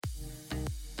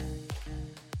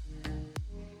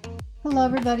Hello,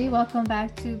 everybody. Welcome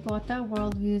back to Bota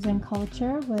Worldviews and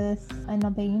Culture with an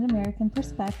Albanian American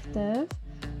perspective.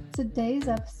 Today's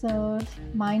episode,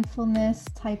 mindfulness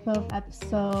type of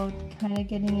episode, kind of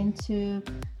getting into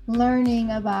learning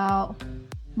about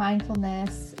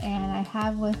mindfulness. And I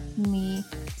have with me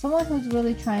someone who's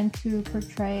really trying to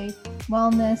portray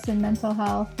wellness and mental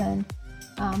health and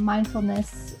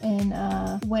mindfulness in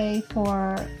a way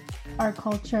for our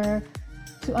culture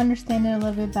to understand it a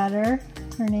little bit better.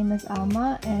 Her name is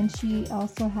Alma, and she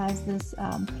also has this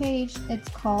page. It's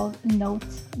called Note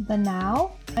the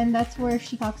Now, and that's where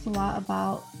she talks a lot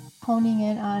about honing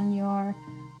in on your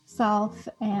self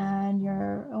and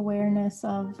your awareness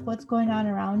of what's going on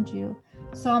around you.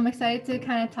 So I'm excited to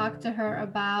kind of talk to her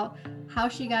about how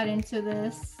she got into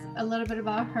this, a little bit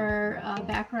about her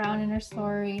background and her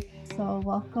story. So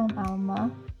welcome,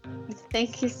 Alma.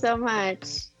 Thank you so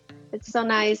much. It's so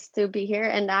nice to be here,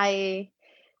 and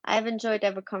I've enjoyed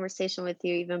every conversation with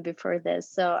you even before this,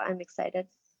 so I'm excited.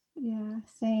 Yeah,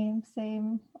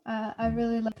 same. I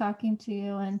really like talking to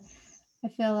you, and I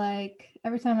feel like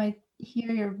every time I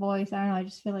hear your voice, I don't know, I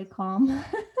just feel like calm.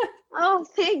 Oh,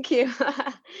 thank you.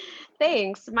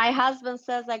 Thanks. My husband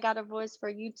says I got a voice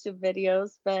for YouTube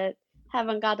videos, but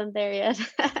haven't gotten there yet.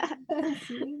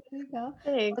 See, there you go.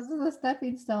 Thanks. This is a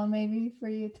stepping stone, maybe, for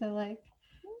you to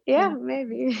Yeah, yeah.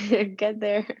 maybe get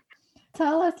there.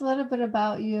 Tell us a little bit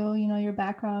about you. Your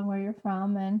background, where you're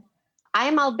from, and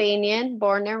I'm Albanian,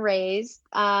 born and raised.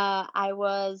 I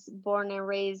was born and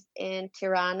raised in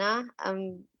Tirana,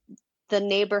 the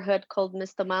neighborhood called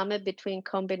Mistomame between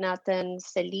Kombinat and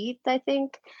Selit, I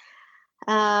think.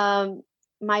 Um,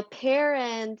 my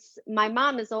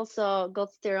mom is also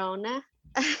Gotstirone,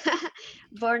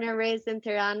 born and raised in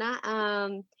Tirana.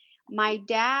 My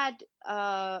dad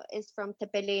is from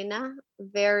Tepelena,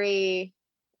 very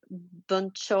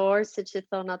bunchor, si që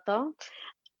thon ato.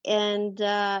 And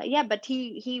yeah, but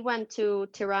he went to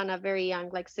Tirana very young,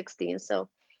 like 16. So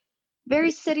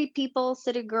very city people,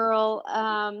 city girl.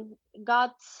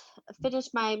 Got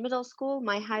finished my middle school,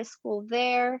 my high school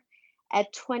there.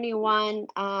 At 21,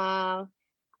 I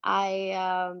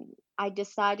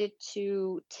decided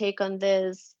to take on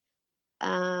this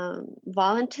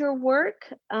volunteer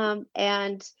work,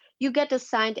 and you get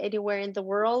assigned anywhere in the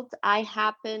world. I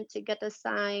happened to get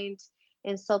assigned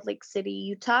in Salt Lake City,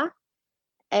 Utah.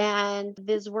 And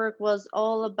this work was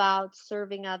all about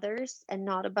serving others and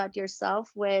not about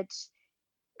yourself, which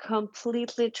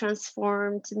completely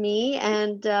transformed me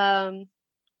and I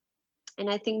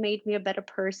think made me a better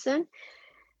person.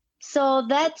 So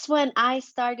that's when I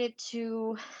started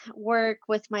to work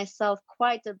with myself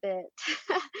quite a bit,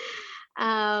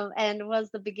 and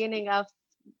was the beginning of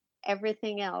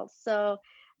everything else. So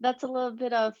that's a little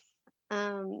bit of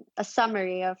a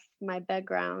summary of my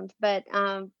background. But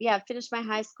yeah, I finished my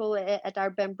high school at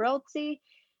Arben Brozi.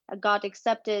 I got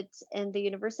accepted in the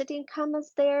university in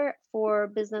Kamas there for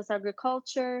business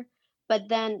agriculture. But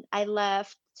then I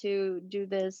left to do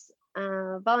this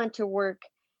volunteer work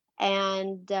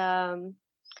and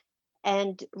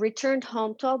returned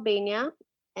home to Albania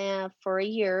for a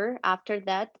year after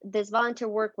that. This volunteer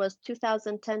work was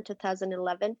 2010,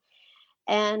 2011.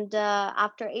 And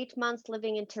after 8 months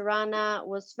living in Tirana, it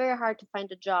was very hard to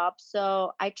find a job.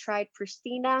 So I tried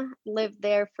Pristina, lived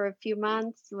there for a few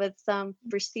months with some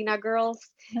Pristina girls,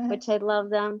 which I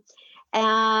love them.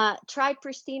 Tried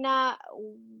Pristina,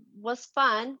 was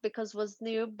fun because it was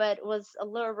new, but it was a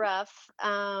little rough.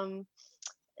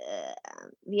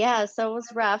 Yeah, so it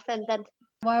was rough. And then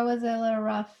why was it a little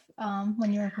rough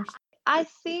when you were first? I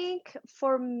think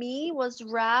for me was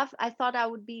rough. I thought I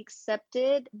would be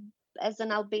accepted as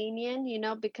an Albanian,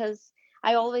 because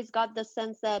I always got the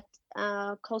sense that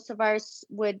Kosovars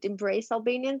would embrace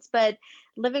Albanians, but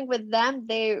living with them,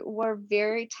 they were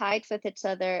very tight with each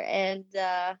other, and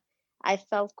I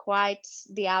felt quite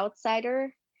the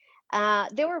outsider.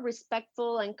 They were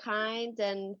respectful and kind,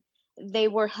 and they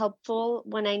were helpful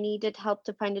when I needed help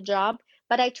to find a job.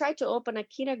 But I tried to open a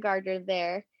kindergarten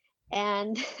there,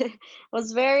 and it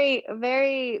was very,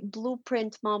 very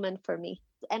blueprint moment for me.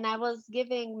 And I was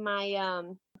giving my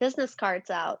business cards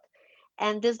out,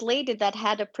 and this lady that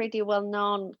had a pretty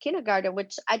well-known kindergarten,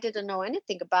 which I didn't know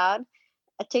anything about,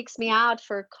 it takes me out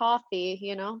for coffee,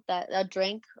 that a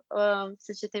drink,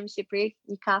 such a thing, Shqipëri,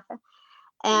 një kafe.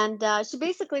 And she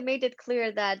basically made it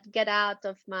clear that get out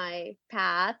of my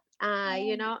path,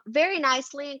 very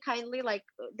nicely and kindly. Like,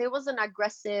 there wasn't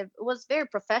aggressive, it was very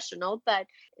professional, but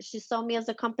she saw me as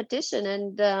a competition.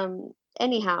 And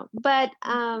anyhow, but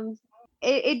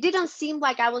it didn't seem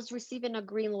like I was receiving a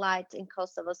green light in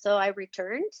Kosovo. So I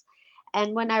returned.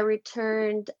 And when I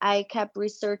returned, I kept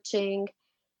researching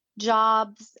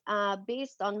jobs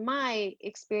based on my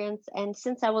experience. And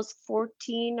since I was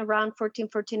 14, around 14,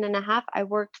 14 and a half, I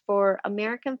worked for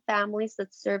American families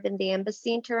that serve in the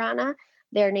embassy in Tirana,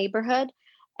 their neighborhood,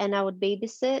 and I would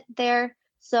babysit there.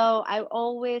 So I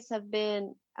always have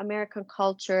been American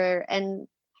culture. And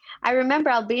I remember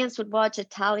Albanians would watch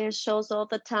Italian shows all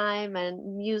the time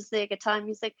and music, Italian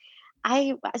music.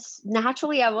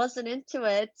 Naturally I wasn't into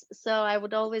it, so I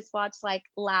would always watch like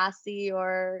Lassie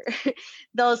or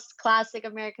those classic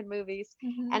American movies.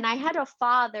 Mm-hmm. And I had a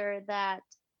father that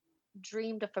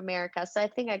dreamed of America, so I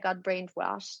think I got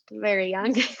brainwashed very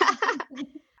young.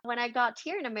 When I got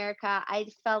here in America, I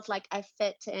felt like I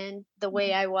fit in the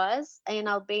way I was. In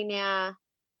Albania,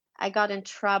 I got in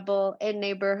trouble in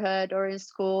neighborhood or in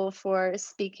school for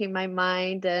speaking my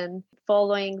mind and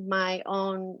following my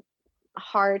own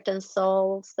heart and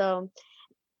soul. So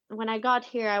when I got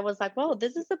here, I was like, whoa,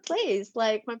 this is the place.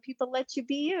 Like when people let you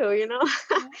be you, you know?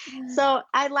 So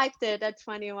I liked it at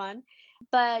 21.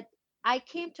 But I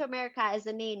came to America as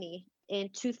a nanny in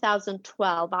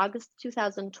 2012, August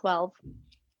 2012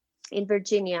 in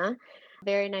Virginia.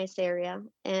 Very nice area.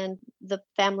 And the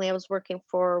family I was working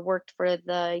for worked for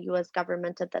the US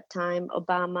government at that time,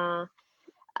 Obama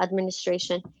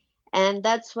administration. And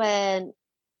that's when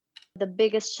the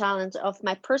biggest challenge of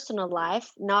my personal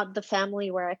life, not the family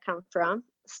where I come from,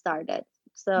 started.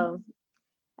 So,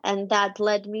 and that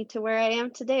led me to where I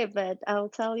am today, but I'll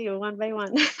tell you one by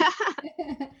one.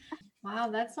 Wow,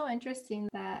 that's so interesting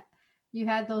that you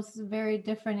had those very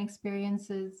different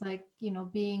experiences, like,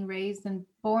 being raised and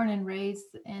born and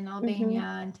raised in Hmm.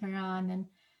 Albania and Tehran, and,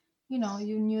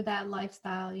 you knew that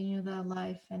lifestyle, you knew that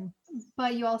life.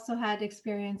 But you also had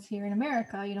experience here in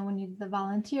America, when you did the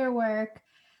volunteer work,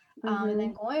 and Hmm.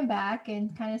 then going back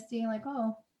and kind of seeing like,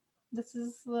 oh, this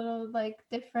is a little like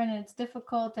different and it's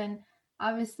difficult. And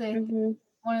obviously, I think Hmm.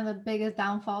 one of the biggest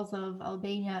downfalls of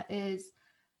Albania is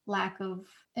lack of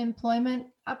employment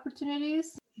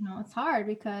opportunities. It's hard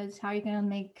because how are you going to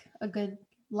make a good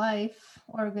life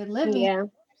or a good living? Yeah.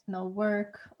 There's no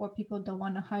work, or people don't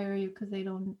want to hire you because they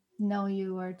don't know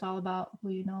you, or it's all about who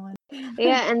you know. And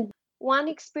Yeah. And one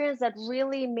experience that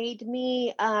really made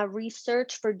me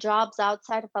research for jobs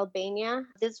outside of Albania,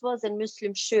 this was in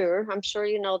Muslim Shur. I'm sure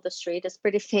you know the street, it's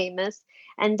pretty famous.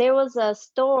 And there was a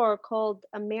store called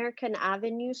American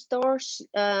Avenue store,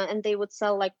 and they would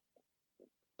sell like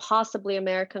possibly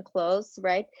American clothes,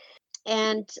 right?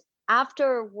 And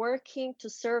after working to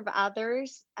serve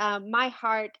others, my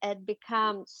heart had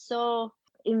become so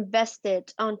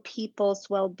invested on people's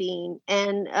well-being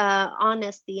and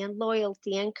honesty and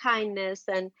loyalty and kindness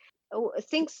and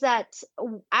things that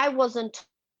I wasn't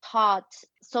taught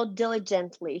so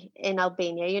diligently in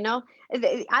Albania.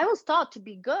 I was taught to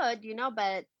be good,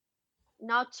 but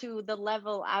not to the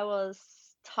level I was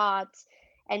taught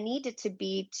and needed to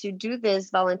be to do this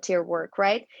volunteer work,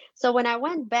 right? So when I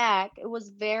went back, it was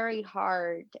very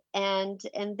hard. And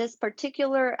in this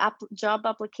particular job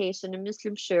application in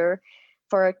Muslim Shur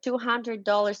for a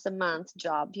 $200 a month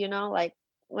job, like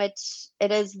which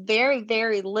it is very,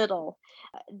 very little.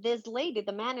 This lady,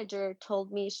 the manager,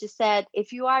 told me, she said,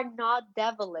 if you are not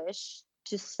devilish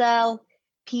to sell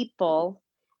people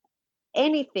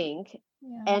anything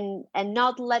yeah. and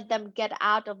not let them get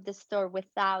out of the store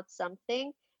without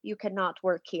something, you cannot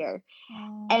work here.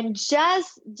 Um, And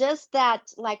just that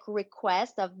like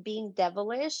request of being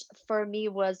devilish for me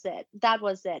was it. That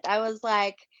was it. I was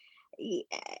like,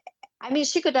 I mean,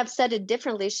 she could have said it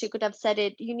differently. She could have said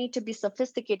it, you need to be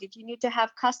sophisticated, you need to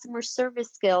have customer service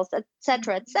skills,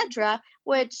 etc., etc.,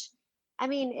 which I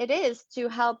mean, it is to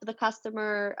help the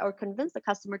customer or convince the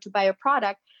customer to buy a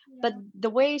product. But yeah. the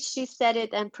way she said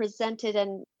it and presented,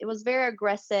 and it was very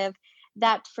aggressive,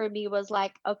 that for me was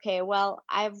like, okay, well,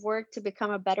 I've worked to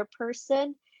become a better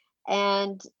person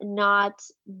and not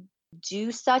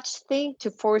do such thing to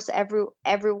force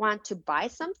everyone to buy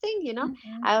something. Mhm.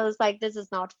 I was like, this is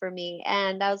not for me,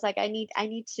 and I was like, I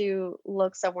need to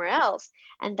look somewhere else.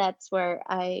 And that's where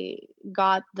I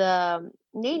got the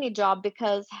nanny job,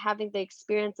 because having the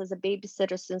experience as a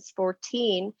babysitter since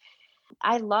 14,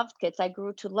 I loved kids. I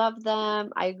grew to love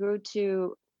them. I grew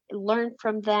to learn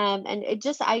from them. And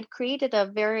I created a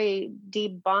very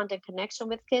deep bond and connection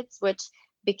with kids, which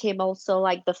became also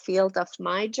like the field of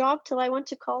my job till I went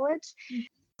to college.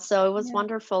 So it was Yeah.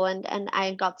 wonderful, and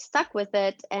I got stuck with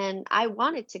it, and I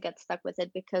wanted to get stuck with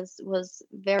it because it was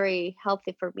very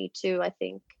healthy for me too, I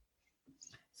think.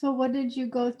 So what did you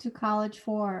go to college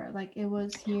for? Like it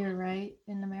was here, right?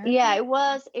 In Yeah, America?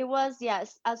 it was,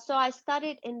 yes. So I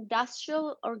studied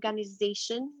industrial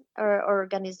organization or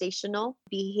organizational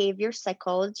behavior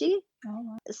psychology. Oh,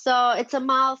 wow. So it's a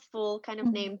mouthful kind of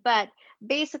Mhm. name, but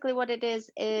basically what it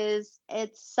is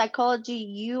it's psychology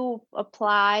you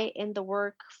apply in the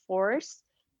workforce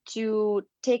to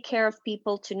take care of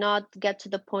people, to not get to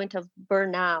the point of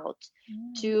burnout,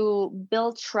 Mm. to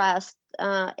build trust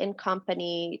in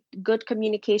company, good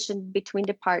communication between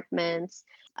departments,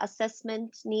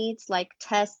 assessment needs like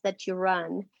tests that you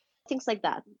run, things like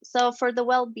that. So for the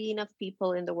well-being of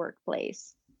people in the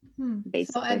workplace,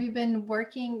 So have basically. you been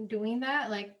working doing that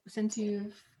like since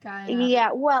you've gotten out of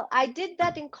Yeah, well, I did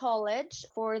that in college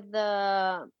for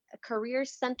the career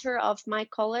center of my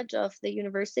college, of the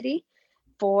university,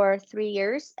 for 3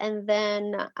 years. And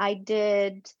then I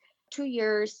did 2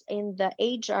 years in the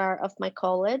HR of my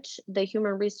college, the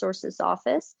human resources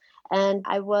office. And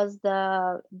I was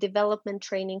the development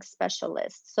training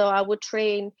specialist. So I would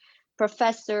train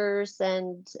professors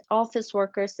and office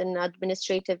workers in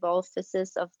administrative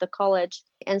offices of the college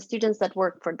and students that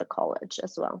work for the college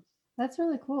as well. That's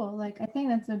really cool. Like I think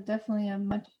that's definitely a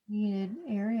much needed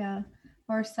area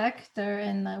or sector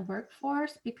in the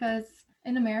workforce because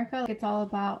in America like, it's all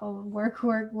about work,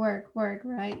 work, work, work,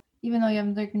 right? Even though you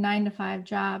have like 9 to 5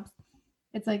 jobs,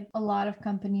 it's like a lot of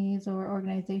companies or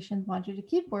organizations want you to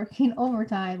keep working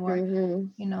overtime or, Hmm.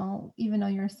 even though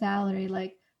you're salary,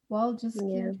 like, well, just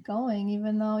Yeah, keep going,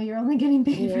 even though you're only getting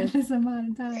paid for yeah. this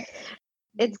amount of time.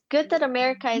 It's good that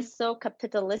America is so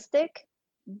capitalistic,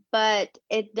 but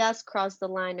it does cross the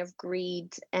line of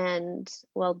greed and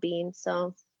well-being.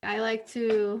 So, I like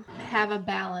to have a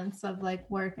balance of like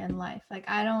work and life. Like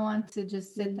I don't want to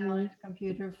just sit down hmm, at a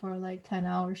computer for like 10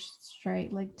 hours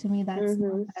straight. Like to me that's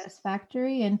not hmm,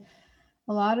 satisfactory and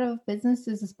a lot of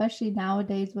businesses especially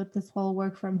nowadays with this whole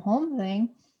work from home thing,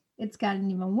 it's gotten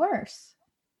even worse.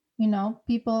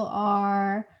 People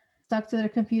are stuck to their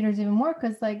computers even more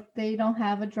cuz like they don't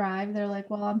have a drive. They're like,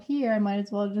 "Well, I'm here, I might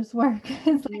as well just work."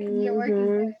 It's like your work is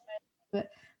hmm.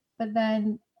 but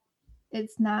then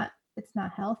it's not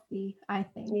healthy, I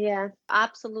think. Yeah,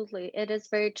 absolutely. It is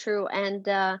very true. And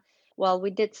well,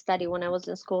 we did study when I was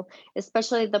in school,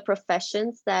 especially the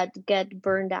professions that get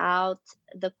burned out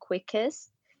the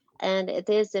quickest. And it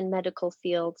is in medical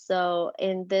field. So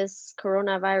in this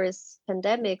coronavirus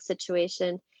pandemic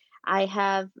situation, I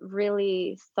have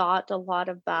really thought a lot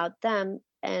about them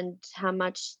and how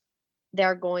much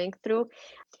they're going through.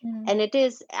 Mm, And it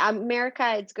is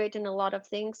America, it's great in a lot of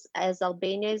things, as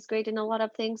Albania is great in a lot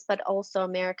of things, but also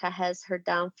America has her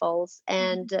downfalls.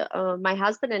 And mhm, my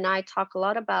husband and I talk a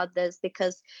lot about this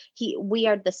because we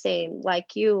are the same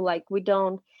like you. Like we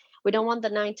don't want the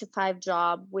 9 to 5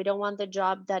 job. We don't want the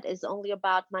job that is only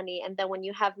about money, and then when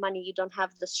you have money you don't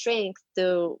have the strength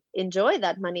to enjoy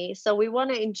that money. So we want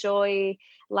to enjoy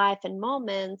life and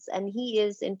moments, and he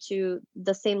is into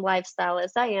the same lifestyle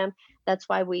as I am. That's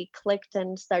why we clicked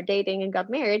and started dating and got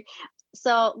married.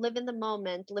 So live in the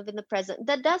moment, live in the present.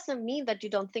 That doesn't mean that you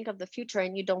don't think of the future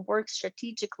and you don't work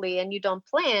strategically and you don't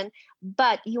plan,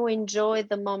 but you enjoy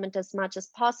the moment as much as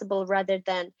possible rather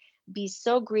than be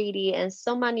so greedy and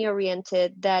so money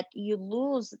oriented that you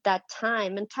lose that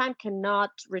time, and time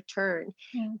cannot return.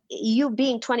 mm, You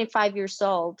being 25 years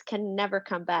old can never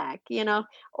come back,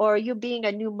 or you being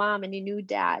a new mom and a new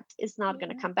dad is not going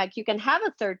to yeah. come back. You can have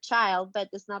a third child, but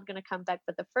it's not going to come back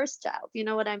with the first child. You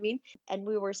know what I mean? And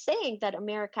we were saying that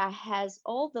America has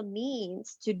all the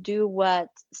means to do what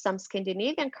some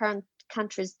Scandinavian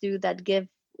countries do, that give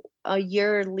a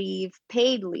year leave,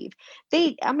 paid leave.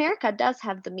 America does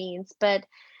have the means, but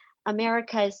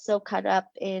America is so caught up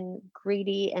in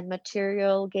greedy and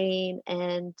material gain,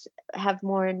 and have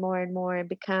more and more and more, and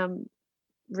become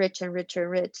rich and richer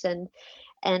and rich.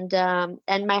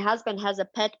 And my husband has a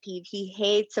pet peeve. He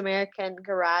hates American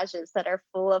garages that are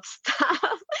full of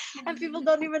stuff and people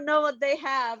don't even know what they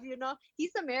have.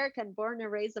 He's American, born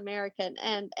and raised American,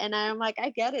 and I'm like, I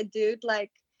get it, dude.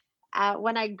 Like,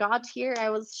 when I got here, I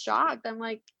was shocked. I'm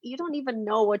like, you don't even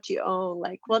know what you own.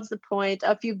 Like, what's the point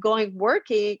of you going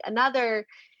working another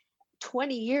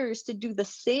 20 years to do the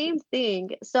same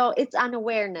thing? So it's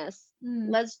unawareness.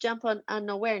 Mm, Let's jump on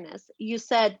unawareness. You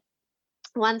said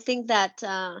one thing that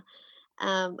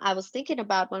I was thinking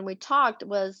about when we talked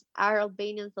was, are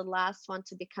Albanians the last one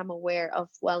to become aware of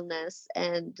wellness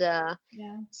and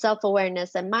yeah.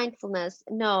 self-awareness and mindfulness?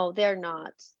 No, they're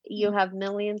not. You Mm, have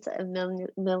millions and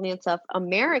millions of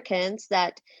Americans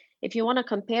that, if you want to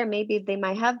compare, maybe they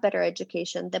might have better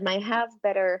education, they might have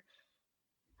better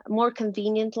more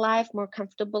convenient life, more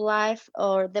comfortable life,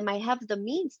 or they might have the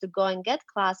means to go and get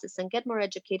classes and get more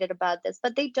educated about this,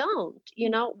 but they don't. You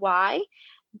know why?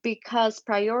 Because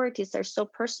priorities are so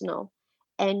personal,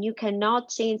 and you cannot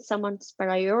change someone's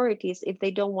priorities if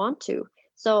they don't want to.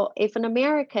 So if an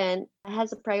American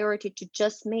has a priority to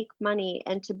just make money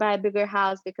and to buy a bigger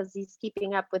house because he's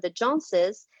keeping up with the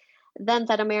Joneses, then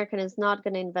that American is not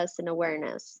going to invest in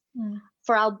awareness. Mm.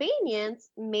 For Albanians,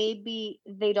 maybe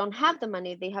they don't have the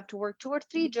money. They have to work 2 or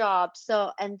 3 jobs.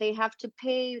 So, and they have to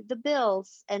pay the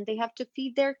bills and they have to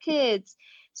feed their kids.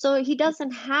 So he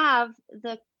doesn't have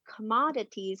the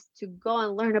commodities to go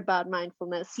and learn about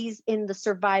mindfulness. He's in the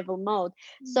survival mode.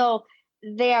 So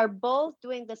they are both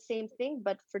doing the same thing,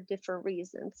 but for different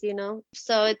reasons, you know?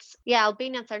 So it's, yeah,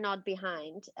 Albanians are not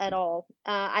behind at all.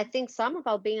 I think some of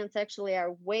Albanians actually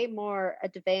are way more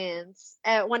advanced.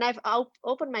 When I've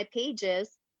opened my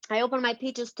pages, I open my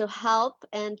pages to help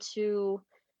and to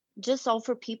just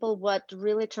offer people what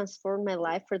really transformed my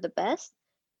life for the best.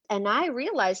 And I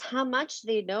realize how much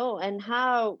they know and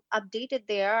how updated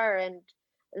they are, and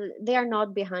they are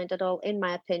not behind at all, in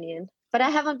my opinion. But I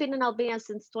haven't been in Albania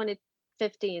since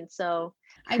 2015, so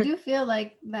I do feel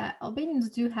like that Albanians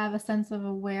do have a sense of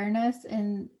awareness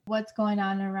in what's going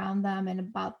on around them and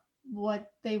about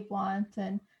what they want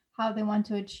and how they want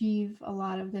to achieve a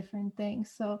lot of different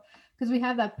things. So, because we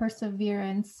have that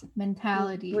perseverance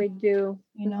mentality, we do.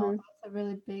 you know, that's a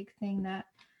really big thing that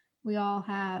we all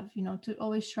have, you know, to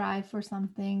always strive for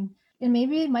something. And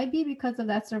maybe it might be because of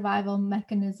that survival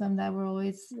mechanism that we're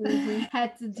always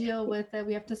had to deal with, that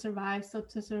we have to survive. So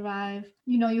to survive,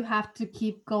 you know, you have to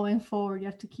keep going forward. You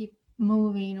have to keep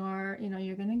moving, or, you know,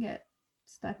 you're going to get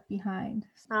stuck behind.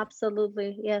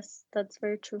 Absolutely. Yes, that's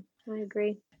very true. I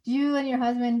agree. Do you and your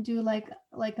husband do like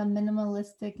a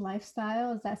minimalistic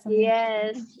lifestyle? Is that something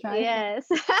Yes, you strive for? yes.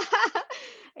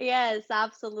 Yes,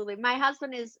 absolutely. My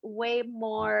husband is way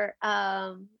more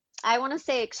I want to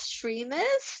say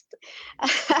extremist. And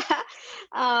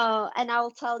I will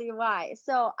tell you why.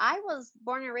 So I was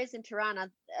born and raised in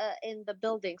Tirana, in the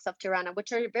buildings of Tirana,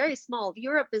 which are very small.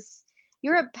 Europe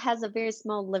has a very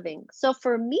small living. So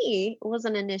for me, it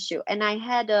wasn't an issue. And I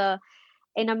had a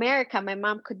in America, my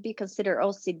mom could be considered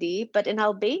OCD, but in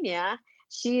Albania,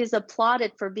 she is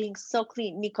applauded for being so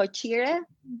clean. Nikochire,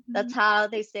 that's how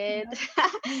they say it.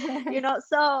 Yeah. You know,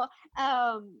 so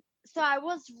I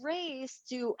was raised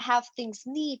to have things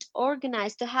neat,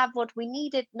 organized, to have what we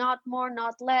needed, not more,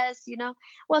 not less, you know.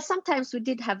 Well, sometimes we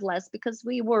did have less because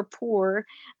we were poor,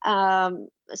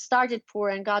 started poor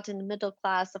and got in the middle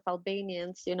class of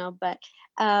Albanians, you know, but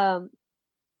um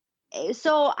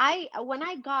so I when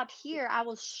I got here, I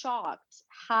was shocked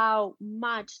how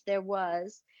much there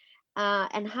was,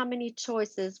 and how many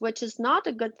choices, which is not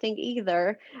a good thing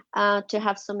either, to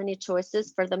have so many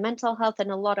choices for the mental health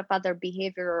and a lot of other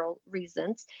behavioral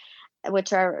reasons,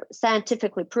 which are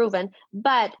scientifically proven.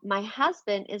 But my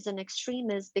husband is an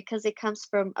extremist because it comes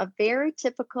from a very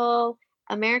typical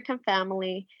American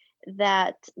family,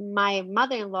 that my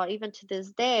mother-in-law, even to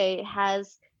this day,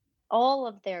 has all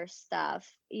of their stuff,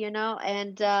 you know,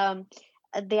 and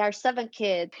they are 7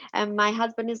 kids. And my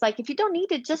husband is like, if you don't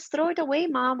need it, just throw it away,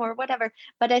 mom, or whatever.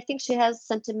 But I think she has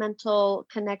sentimental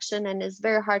connection and it's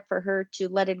very hard for her to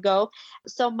let it go.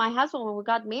 So my husband, when we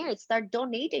got married, started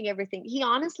donating everything. He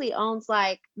honestly owns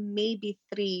like maybe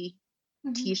 3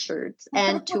 Mhm. t-shirts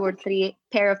and 2 or 3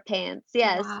 pair of pants.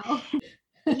 Yes, Wow.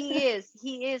 he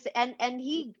is, and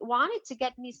he wanted to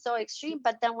get me so extreme,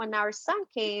 but then when our son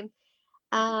came,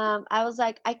 I was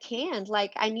like, I can't,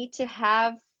 like, I need to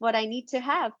have what I need to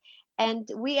have. And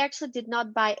we actually did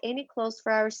not buy any clothes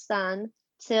for our son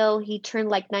till he turned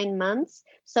like 9 months.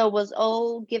 So it was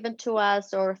all given to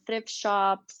us or thrift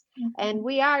shops. And Mhm.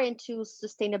 we are into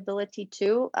sustainability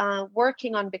too,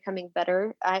 working on becoming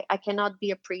better. I cannot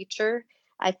be a preacher.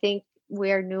 I think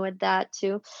we are new at that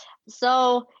too.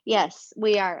 So, yes,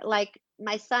 we are. Like,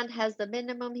 my son has the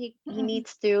minimum he Mhm.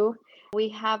 needs to. We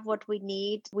have what we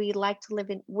need. We like to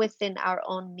live within our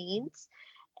own means,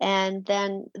 and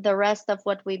then the rest of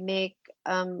what we make,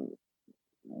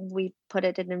 we put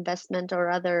it in investment or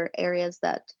other areas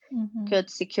that Mhm. could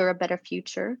secure a better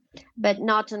future, but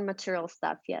not in material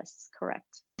stuff. Yes,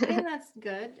 correct. I think that's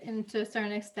good, and to a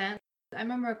certain extent. I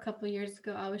remember a couple of years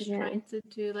ago, I was Yeah. trying to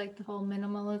do like the whole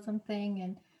minimalism thing,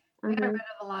 and I got rid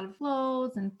Mm-hmm. of a lot of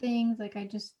clothes and things like I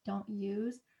just don't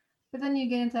use. But then you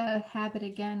get into a habit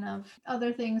again of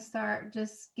other things start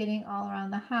just getting all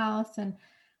around the house, and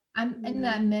I'm in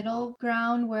that middle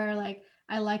ground where like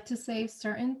I like to save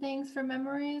certain things for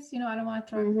memories. You know, I don't want to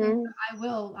throw everything, Mm-hmm. but I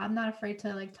will. I'm not afraid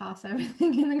to like toss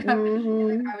everything in the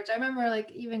Mm-hmm. garbage. I remember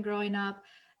like even growing up,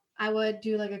 I would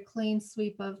do like a clean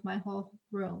sweep of my whole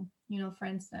room. For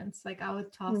instance, like I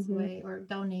would toss Mm-hmm. away or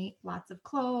donate lots of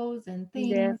clothes and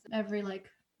Yeah. things every like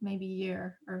maybe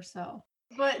year or so.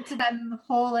 But to that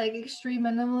whole like extreme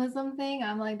minimalism thing,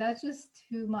 I'm like, that's just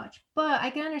too much. But I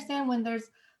can understand when there's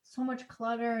so much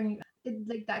clutter and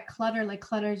like that clutter like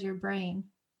clutters your brain.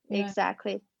 You know,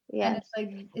 Exactly. and Yes.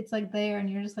 it's like there and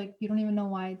you're just like you don't even know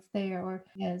why it's there or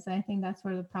is. I think that's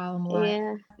where the problem lies.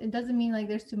 Yeah. It doesn't mean like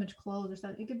there's too much clothes or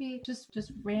something. It could be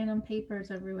just random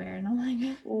papers everywhere and I'm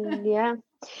like Yeah.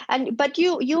 And but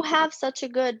you have such a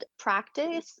good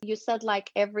practice. You said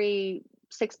like every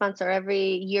 6 months or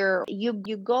every year you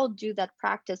go do that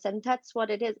practice, and that's what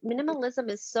it is. Minimalism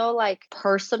is so like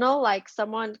personal. Like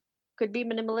someone could be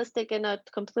minimalistic in a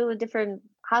completely different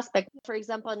aspect. For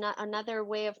example, another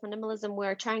way of minimalism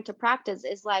we're trying to practice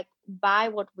is like buy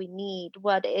what we need,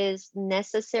 what is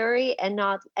necessary, and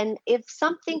not, and if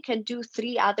something can do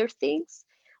three other things,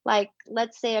 like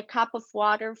let's say a cup of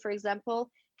water, for example,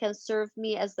 can serve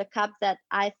me as the cup that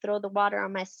I throw the water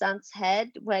on my son's head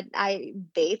when I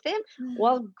bathe him.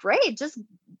 Well, great. Just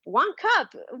one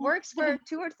cup works for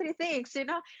two or three things, you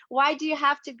know? Why do you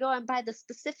have to go and buy the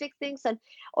specific things? And,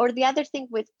 or the other thing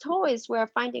with toys, we're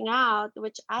finding out,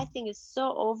 which I think is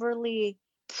so overly,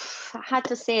 how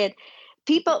to say it,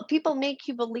 people make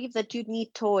you believe that you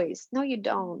need toys. No, you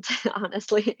don't.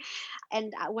 Honestly.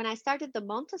 And when I started the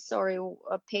Montessori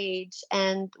page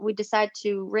and we decided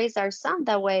to raise our son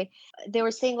that way, they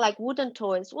were saying like wooden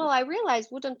toys. Well, I realized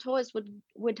wooden toys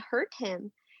would hurt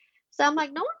him. So I'm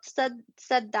like, no one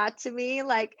said that to me.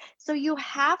 Like, so you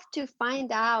have to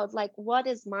find out like what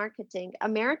is marketing.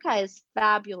 America is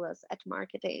fabulous at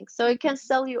marketing. So it can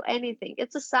sell you anything.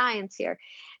 It's a science here.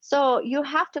 So you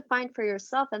have to find for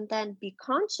yourself and then be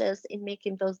conscious in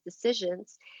making those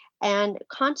decisions. And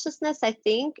consciousness, I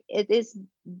think it is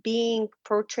being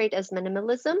portrayed as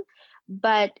minimalism,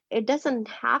 but it doesn't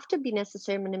have to be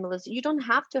necessary minimalism. You don't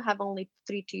have to have only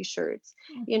three t-shirts.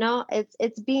 You know,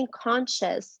 it's being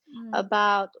conscious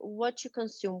about what you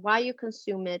consume, why you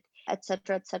consume it,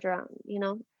 etc., etc. You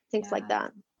know, things like yeah,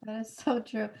 that. that is so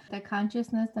true. The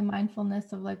consciousness, the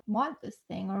mindfulness of like want this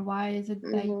thing or why is it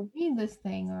that you Hmm. need this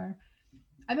thing or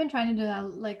I've been trying to do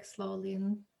that like slowly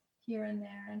and here and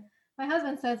there and my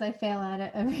husband says I fail at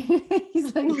it every day.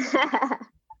 He's like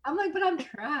I'm like, but I'm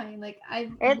trying. Like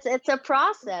It's a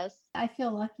process. I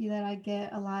feel lucky that I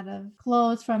get a lot of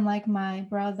clothes from like my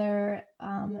brother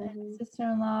and Hmm.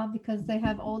 sister-in-law because they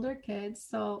have older kids.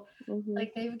 So Hmm.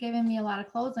 like they've given me a lot of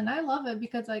clothes and I love it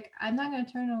because like I'm not gonna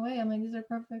turn away. I'm like these are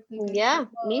perfectly good Yeah,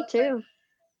 me clothes. Like too.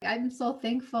 I'm so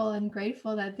thankful and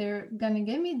grateful that they're gonna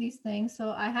give me these things.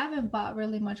 So I haven't bought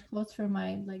really much clothes for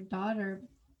my like daughter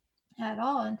at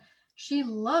all. And she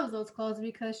loves those clothes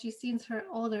because she sees her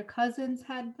older cousins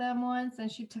had them once,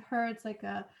 and she to her it's like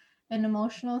an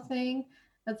emotional thing.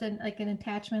 That's like an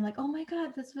attachment. Like, oh my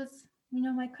God, this was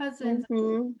my cousin's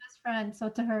Hmm. best friend. So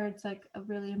to her, it's like a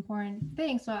really important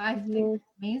thing. So I think Hmm. it's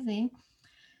amazing.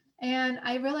 And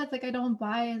I realized like I don't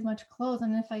buy as much clothes,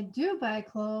 and if I do buy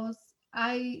clothes,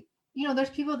 I there's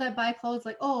people that buy clothes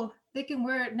like, oh, they can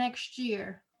wear it next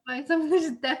year. Buy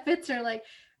something that fits her like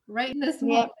right in this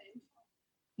Yeah, moment.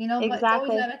 But it's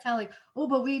always exactly. gotta tell like, oh,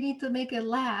 but we need to make it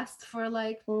last for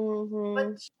like, but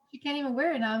Hmm. she can't even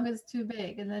wear it now because it's too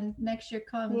big. And then next year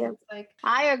comes, Yeah, it's like,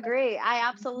 I agree. I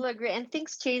absolutely agree. And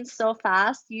things change so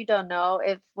fast. You don't know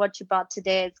if what you bought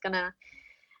today is gonna,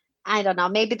 I don't know,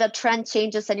 maybe the trend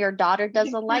changes and your daughter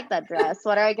doesn't like that dress.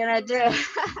 What are you gonna do?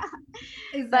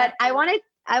 But exactly. I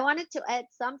wanted to add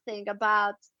something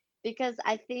about, because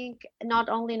I think not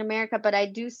only in America, but I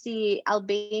do see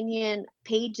Albanian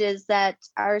pages that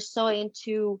are so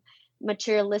into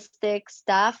materialistic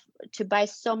stuff, to buy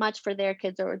so much for their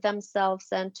kids or themselves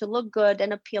and to look good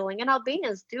and appealing. And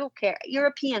Albanians do care,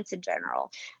 Europeans in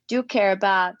general do care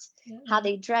about how Yeah.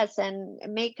 they dress and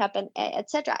makeup and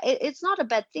etc. It's not a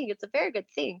bad thing, it's a very good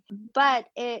thing, but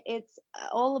it's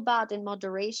all about in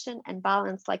moderation and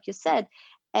balance, like you said.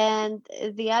 And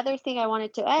the other thing I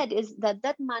wanted to add is that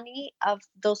that money of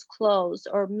those clothes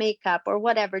or makeup or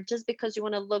whatever, just because you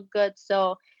want to look good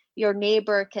so your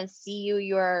neighbor can see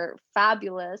you're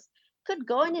fabulous, could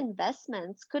go in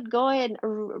investments, could go in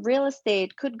real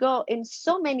estate, could go in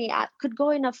so many, could go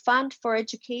in a fund for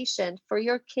education for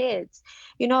your kids,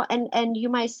 and you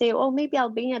might say, oh, maybe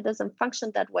Albania doesn't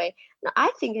function that way. No,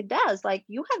 I think it does. Like,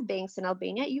 you have banks in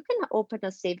Albania, you can open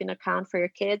a saving account for your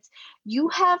kids. You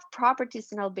have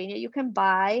properties in Albania you can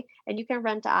buy and you can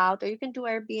rent out, or you can do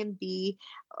Airbnb.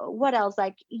 What else?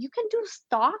 Like, you can do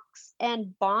stocks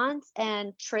and bonds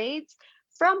and trades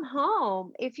from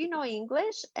home if you know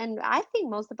English. And I think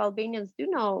most of Albanians do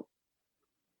know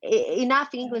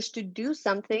enough English to do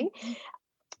something,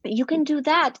 you can do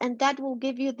that, and that will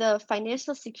give you the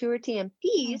financial security and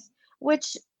peace,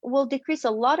 which will decrease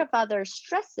a lot of other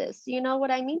stresses. You know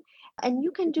what I mean? And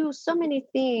you can do so many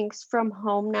things from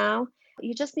home now.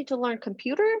 You just need to learn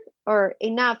computer or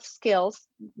enough skills,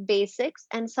 basics,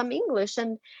 and some English,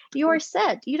 and you are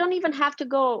set. You don't even have to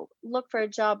go look for a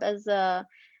job as a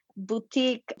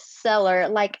boutique seller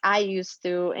like I used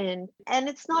to. And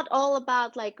it's not all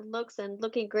about like looks and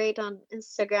looking great on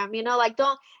Instagram, you know, like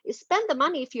don't spend the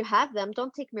money if you have them.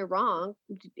 Don't take me wrong.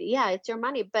 Yeah, it's your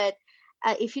money, but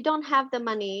if you don't have the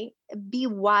money, be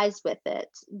wise with it.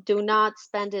 Do not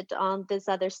spend it on this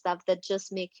other stuff that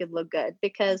just make you look good,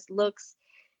 because looks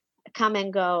come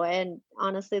and go, and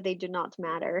honestly they do not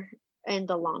matter in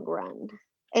the long run.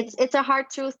 It's a hard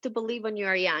truth to believe when you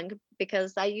are young,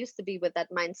 because I used to be with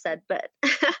that mindset, but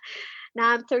now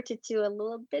I'm 32, a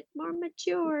little bit more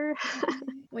mature.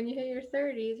 When you hit your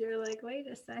 30s, you're like, wait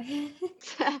a second.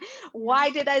 Why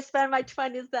did I spend my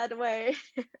 20s that way?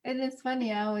 And it's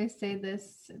funny, I always say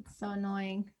this, it's so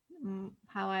annoying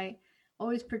how I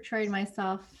always portrayed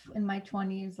myself in my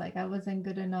 20s like I wasn't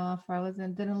good enough, or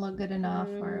didn't look good enough,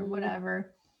 or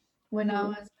whatever, when I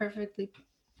was perfectly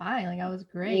fine, like I was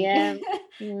great. Yeah.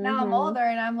 Now I'm older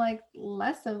and I'm like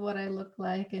less of what I look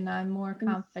like, and I'm more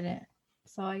confident.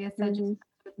 So I guess that just comes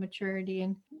with maturity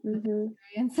and with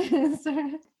experiences.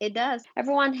 It does.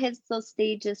 Everyone hits those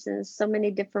stages in so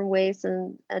many different ways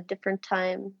and at different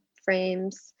time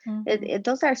frames.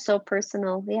 Those are so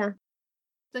personal. Yeah.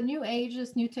 The new age,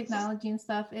 this new technology and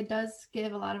stuff, it does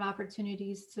give a lot of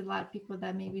opportunities to a lot of people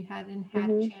that maybe hadn't had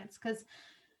a chance. Because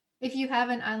if you have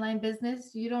an online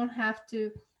business, you don't have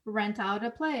to rent out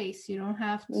a place. You don't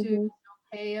have to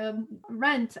pay a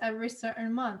rent every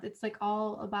certain month. It's like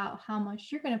all about how much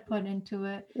you're going to put into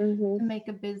it to make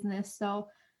a business. So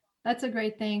that's a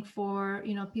great thing for,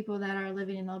 you know, people that are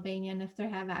living in Albania, and if they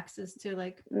have access to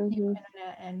like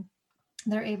internet, and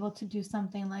they're able to do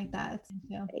something like that.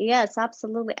 Yeah. Yes,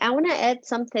 absolutely. I want to add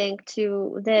something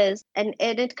to this, and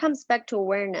it comes back to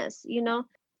awareness. You know,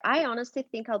 I honestly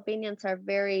think Albanians are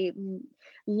very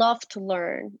love to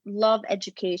learn, love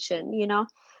education, you know,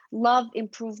 love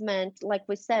improvement. Like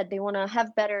we said, they want to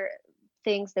have better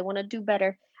things, they want to do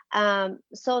better.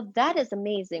 So that is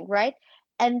amazing, right?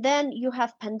 And then you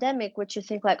have pandemic, which you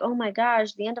think like, oh my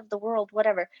gosh, the end of the world,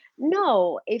 whatever.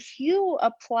 No, if you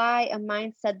apply a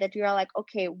mindset that you're like,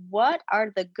 okay, what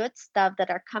are the good stuff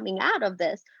that are coming out of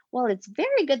this? Well, it's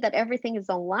very good that everything is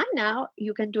online now.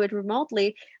 You can do it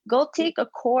remotely. Go take a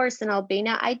course in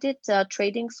Albania. I did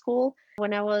trading school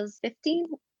when I was 15.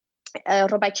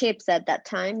 Robai Chips at that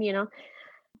time, you know.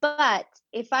 But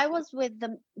if I was with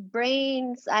the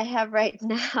brains I have right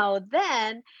now,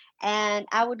 then, and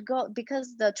I would go,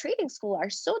 because the trading school are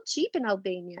so cheap in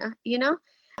Albania, you know,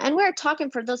 and we're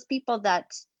talking for those people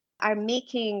that are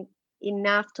making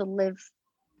enough to live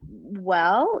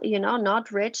well, you know,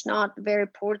 not rich, not very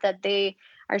poor, that they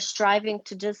are striving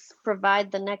to just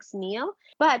provide the next meal.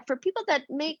 But for people that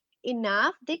make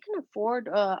enough, they can afford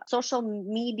a social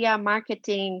media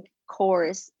marketing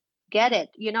course, get it,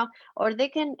 you know, or they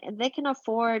can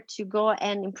afford to go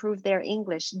and improve their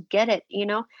English, get it, you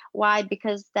know. Why?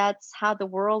 Because that's how the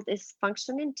world is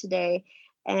functioning today.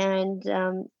 And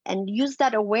use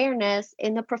that awareness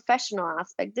in the professional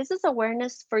aspect. This is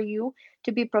awareness for you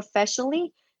to be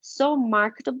professionally so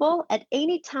marketable at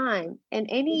any time in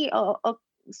any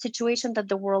situation that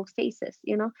the world faces,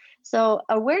 you know. So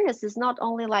awareness is not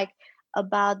only like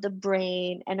about the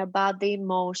brain and about the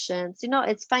emotions, you know,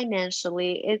 it's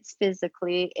financially, it's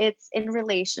physically, it's in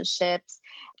relationships,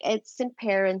 it's in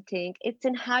parenting, it's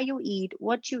in how you eat,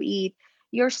 what you eat,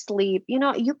 your sleep. You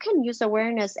know, you can use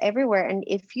awareness everywhere, and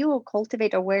if you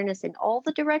cultivate awareness in all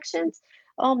the directions,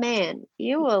 oh man,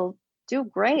 you will do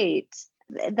great.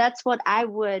 That's what I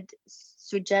would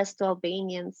suggest to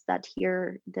Albanians that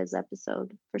hear this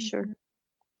episode for sure,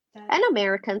 and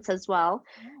Americans as well.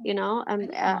 You know,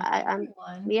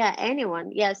 yeah,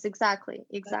 anyone. Yes, exactly.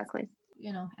 That's,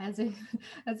 you know, as a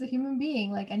as a human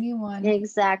being, like anyone,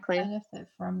 exactly, benefit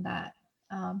from that.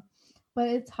 But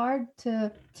it's hard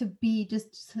to be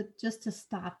just to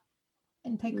stop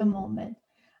and take a moment.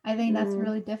 I think that's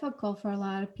really difficult for a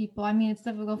lot of people. I mean, it's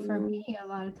difficult for me a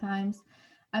lot of times.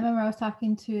 I remember I was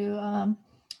talking to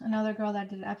another girl that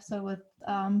did an episode with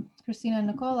Christina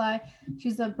Nicolai.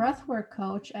 She's a breathwork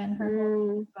coach, and her whole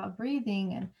thing is about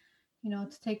breathing and, you know,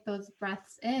 to take those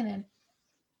breaths in. And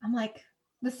I'm like,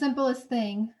 the simplest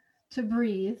thing, to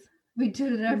breathe, we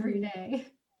do it every day.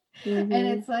 And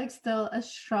it's like still a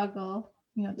struggle,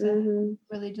 you know, to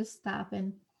really just stop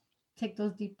and take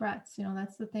those deep breaths. You know,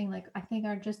 that's the thing. Like, I think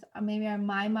our just maybe our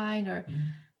my mind or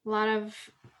A lot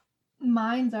of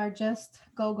minds are just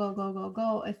go, go, go, go,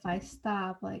 go. If I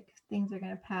stop, like things are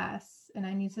going to pass and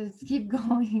I need to keep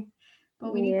going.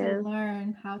 But we need to Yeah,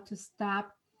 learn how to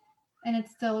stop, and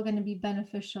it's still going to be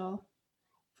beneficial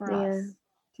for yeah, us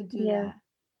to do yeah, that.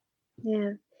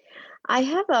 yeah. I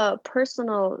have a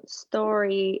personal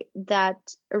story that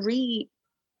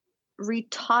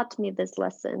retaught me this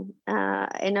lesson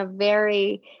in a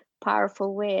very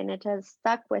powerful way, and it has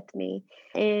stuck with me.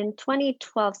 In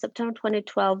 2012, September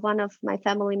 2012, one of my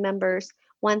family members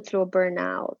went through a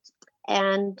burnout.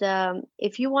 And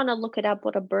if you want to look it up,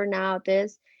 what a burnout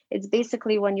is, it's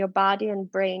basically when your body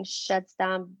and brain shuts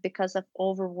down because of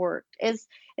overworked. It's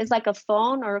like a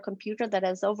phone or a computer that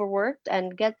is overworked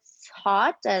and gets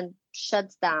hot and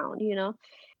shuts down, you know.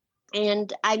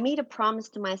 And I made a promise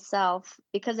to myself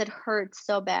because it hurt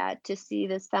so bad to see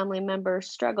this family member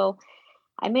struggle.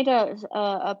 I made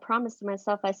a promise to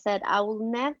myself. I said, I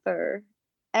will never,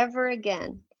 ever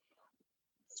again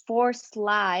force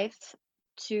life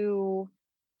to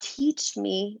teach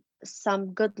me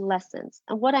some good lessons.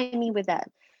 And what I mean with that,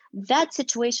 that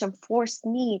situation forced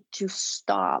me to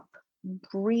stop,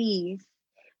 breathe,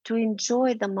 to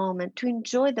enjoy the moment, to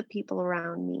enjoy the people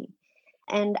around me.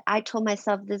 And I told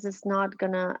myself, this is not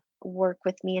gonna work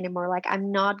with me anymore. Like,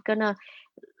 I'm not gonna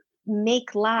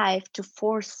make life to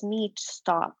force me to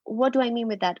stop. What do I mean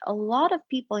with that? A lot of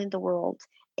people in the world,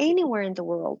 anywhere in the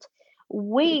world,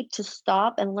 wait to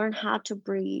stop and learn how to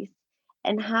breathe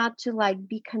and how to like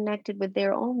be connected with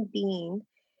their own being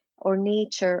or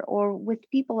nature or with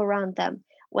people around them.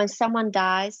 When someone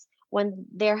dies, when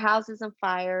their house is on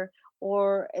fire,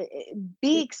 or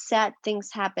big sad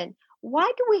things happen,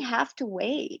 why do we have to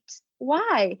wait?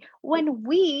 Why? When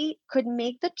we could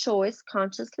make the choice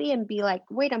consciously and be like,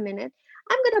 wait a minute,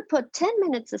 I'm going to put 10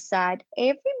 minutes aside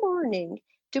every morning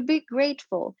to be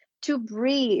grateful, to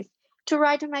breathe, to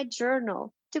write in my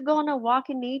journal, to go on a walk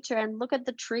in nature and look at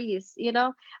the trees, you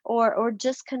know, or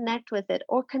just connect with it,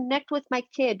 or connect with my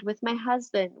kid, with my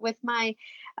husband, with my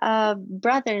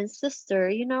brother and sister,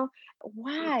 you know.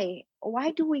 Why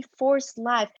do we force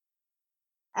life?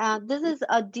 This is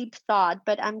a deep thought,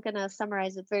 but I'm gonna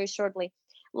summarize it very shortly.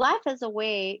 Life is a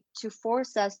way to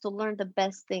force us to learn the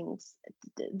best things,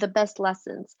 the best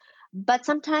lessons, but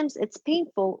sometimes it's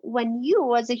painful when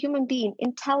you, as a human being,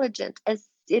 intelligent as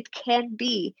it can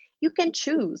be, you can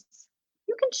choose.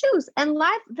 You can choose, and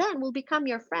life then will become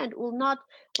your friend, will not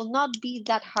be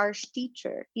that harsh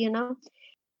teacher, you know.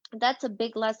 That's a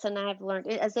big lesson I've learned.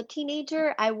 As a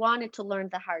teenager, I wanted to learn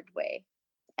the hard way.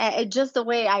 Just the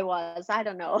way I was. I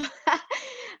don't know.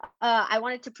 I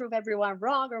wanted to prove everyone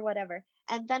wrong or whatever.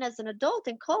 And then as an adult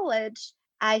in college,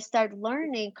 I started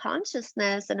learning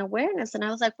consciousness and awareness. And I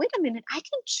was like, wait a minute, I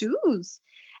can choose.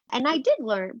 And I did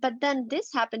learn. But then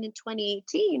this happened in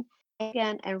 2018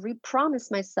 again and re-promise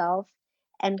myself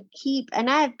and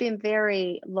I have been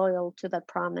very loyal to that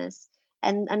promise.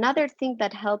 And another thing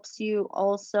that helps you,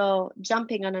 also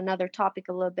jumping on another topic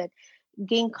a little bit,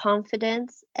 gain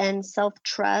confidence and self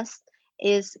trust,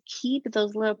 is keep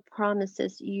those little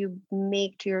promises you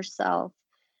make to yourself,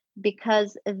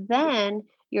 because then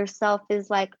yourself is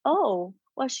like, oh,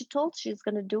 well, she told she's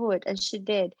going to do it and she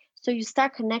did. So you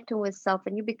start connecting with self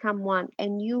and you become one,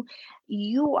 and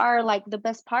you are like the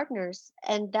best partners,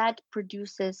 and that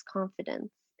produces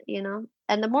confidence, you know.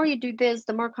 And the more you do this,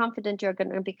 the more confident you're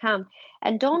going to become.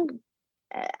 And don't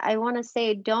I want to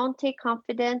say, don't take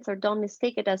confidence or don't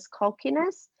mistake it as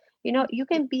cockiness. You know, you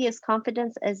can be as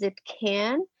confident as it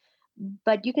can,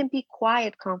 but you can be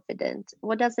quiet confident.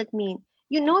 What does it mean?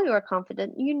 You know you are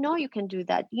confident. You know you can do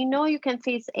that. You know you can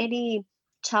face any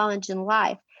challenge in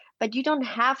life, but you don't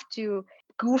have to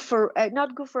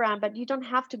not goof around, but you don't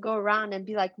have to go around and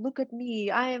be like, look at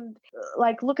me, I am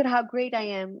like, look at how great I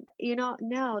am. You know,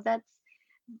 no,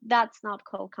 that's not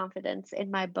called confidence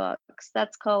in my books.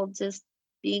 That's called just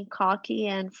being cocky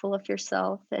and full of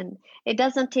yourself. And it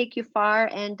doesn't take you far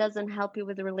and doesn't help you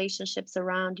with the relationships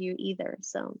around you either.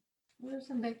 So, Those are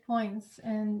some big points.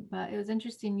 And it was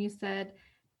interesting. You said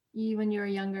you, when you were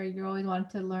younger, you always wanted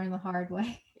to learn the hard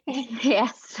way.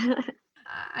 yes.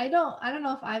 I don't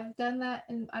know if I've done that,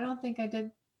 and I don't think I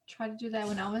did try to do that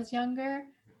when I was younger,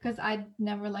 because I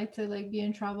never like to like be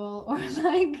in trouble or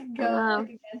like go uh, like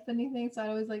against anything. So I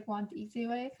always like want the easy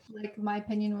way. Like my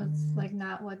opinion was like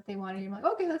not what they wanted. I'm like,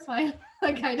 okay, that's fine.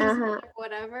 Like I just uh-huh, like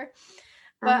whatever.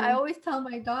 But I uh-huh. always tell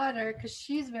my daughter, because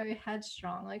she's very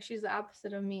headstrong, like she's the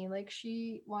opposite of me. Like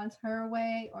she wants her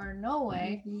way or no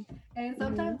way. Hmm. And Hmm.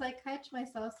 sometimes I catch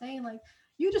myself saying, like,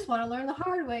 you just want to learn the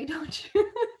hard way, don't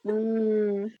you?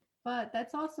 Mm, But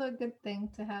that's also a good thing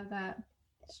to have that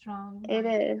strong it mind.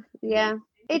 is. Yeah.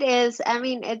 It is. I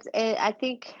mean, I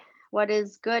think what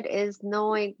is good is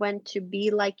knowing when to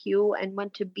be like you and when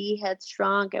to be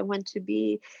headstrong and when to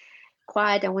be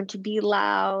quiet and when to be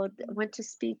loud, when to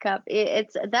speak up.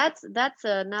 It's that's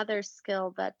another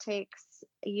skill that takes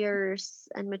years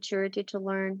and maturity to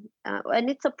learn, and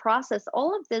it's a process.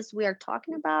 All of this we are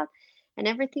talking about, and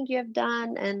everything you have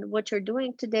done, and what you're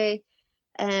doing today,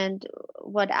 and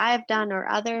what I've done, or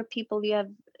other people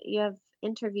you have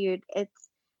interviewed. It's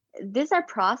these are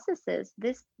processes.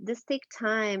 This take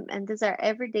time, and these are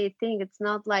everyday thing. It's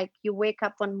not like you wake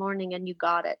up one morning and you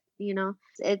got it.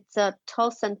 It's a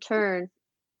toss and turn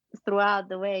throughout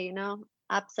the way,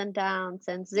 ups and downs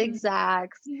and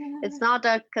zigzags. It's Yeah. not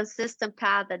a consistent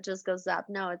path that just goes up.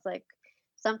 No, it's like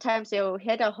sometimes you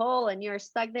hit a hole and you're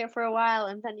stuck there for a while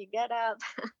and then you get up.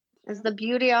 It's the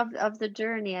beauty of the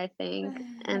journey, I think.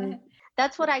 And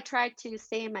that's what I try to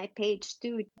say in my page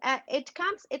too. It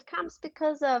comes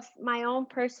because of my own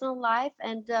personal life,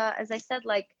 and as I said,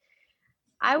 like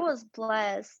I was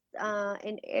blessed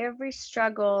in every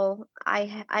struggle I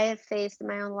have faced in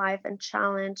my own life and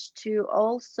challenged to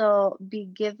also be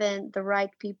given the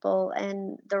right people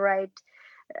and the right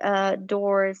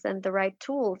doors and the right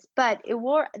tools. But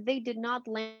they did not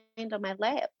land on my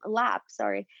lap.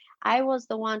 Sorry, I was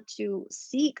the one to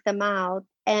seek them out.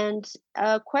 And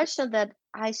a question that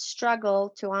I struggle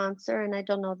to answer, and I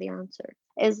don't know the answer,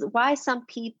 is why some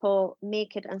people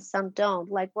make it and some don't.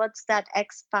 Like, what's that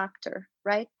X factor,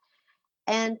 right?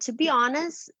 And to be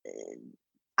honest,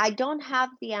 I don't have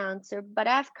the answer, but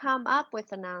I've come up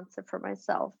with an answer for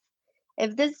myself.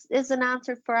 If this is an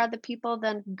answer for other people,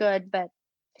 then good, but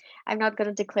I'm not going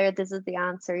to declare this is the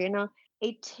answer,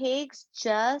 It takes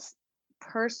just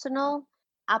personal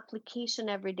application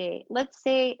every day. Let's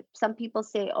say some people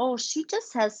say, oh, she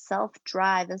just has self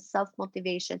drive and self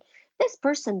motivation. This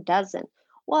person doesn't.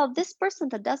 Well, this person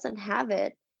that doesn't have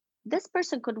it, this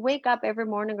person could wake up every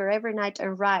morning or every night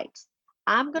and write,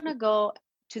 I'm going to go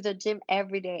to the gym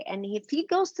every day. And if he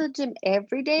goes to the gym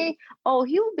every day, oh,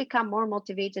 he will become more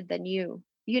motivated than you.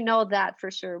 You know that for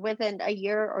sure within a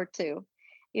year or two,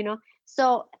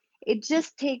 so it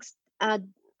just takes,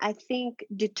 I think,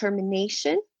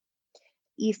 determination.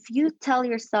 If you tell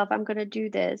yourself, I'm going to do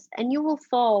this, and you will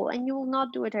fall and you will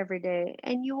not do it every day,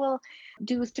 and you will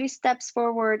do 3 steps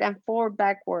forward and 4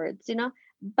 backwards,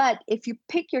 But if you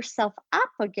pick yourself up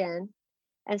again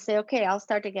and say, okay, I'll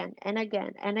start again and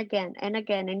again and again and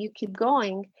again, and you keep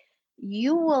going,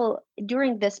 you will,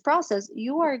 during this process,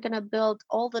 you are going to build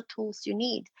all the tools you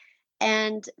need.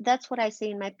 And that's what I say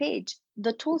in my page.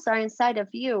 The tools are inside of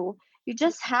you. You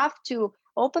just have to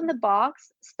open the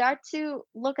box, start to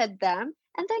look at them,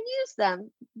 and then use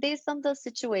them based on the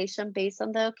situation, based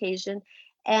on the occasion.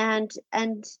 And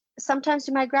sometimes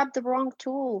you might grab the wrong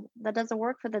tool that doesn't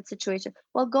work for that situation.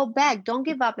 Well, go back. Don't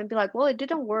give up and be like, well, it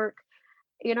didn't work,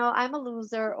 I'm a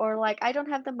loser, or like I don't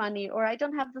have the money, or I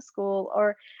don't have the school,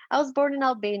 or I was born in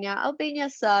Albania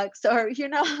sucks, or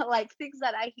like things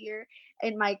that I hear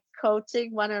in my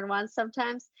coaching one-on-one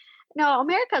sometimes. No,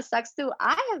 America sucks too.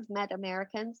 I have met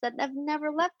Americans that have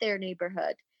never left their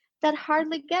neighborhood, that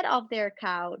hardly get off their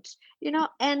couch,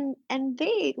 and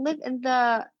they live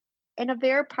in a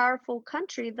very powerful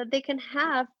country that they can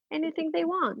have anything they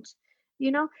want,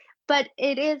 you know but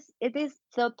it is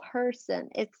the person.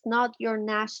 It's not your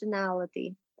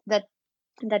nationality that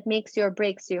makes you or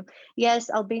breaks you. Yes,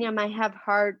 Albania might have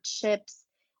hardships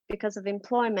because of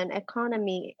employment,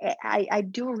 economy. I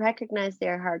do recognize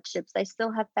their hardships. I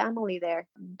still have family there.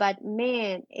 But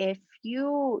man, if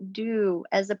you do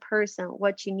as a person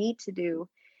what you need to do,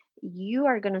 you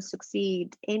are going to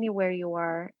succeed anywhere you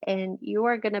are, and you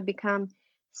are going to become,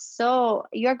 so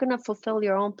you're going to fulfill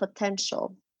your own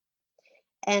potential.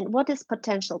 And what is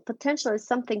potential? Potential is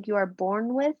something you are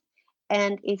born with,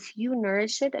 and if you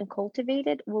nourish it and cultivate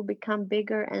it, will become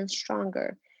bigger and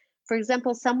stronger. For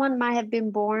example, someone might have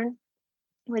been born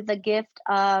with the gift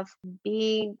of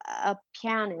being a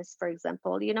pianist, for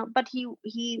example, but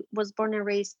he was born and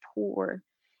raised poor,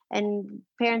 and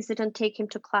parents didn't take him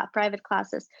to private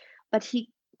classes, but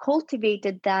he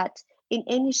cultivated that in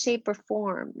any shape or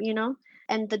form,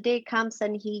 and the day comes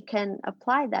and he can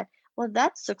apply that. Well,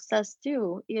 that's success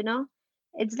too,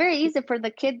 it's very easy for the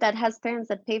kid that has parents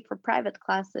that pay for private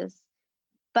classes,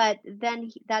 but then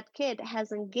that kid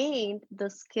hasn't gained the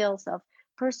skills of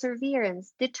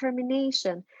perseverance,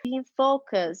 determination, being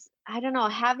focused, I don't know,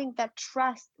 having that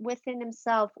trust within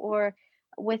himself, or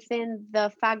within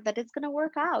the fact that it's going to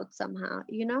work out somehow,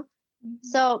 Mhm.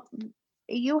 so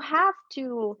you have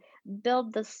to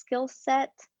build the skill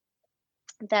set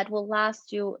that will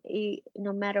last you,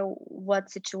 no matter what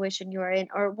situation you are in,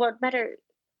 or what matter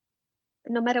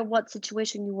no matter what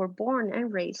situation you were born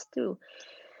and raised to.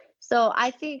 So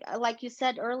I think, like you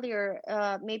said earlier,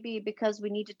 maybe because we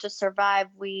needed to survive,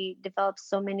 we developed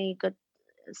so many good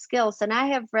skills. And I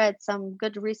have read some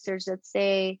good research that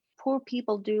say poor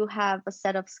people do have a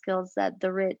set of skills that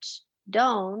the rich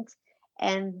don't.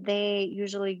 And they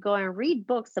usually go and read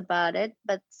books about it,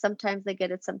 but sometimes they get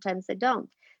it, sometimes they don't.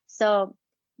 So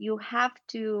you have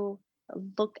to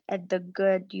look at the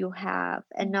good you have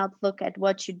and not look at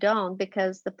what you don't,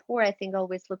 because the poor, I think,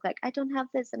 always look like, I don't have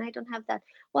this and I don't have that.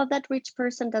 Well, that rich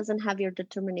person doesn't have your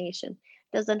determination,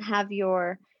 doesn't have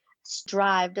your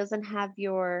drive, doesn't have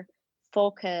your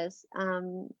focus,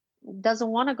 doesn't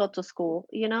want to go to school,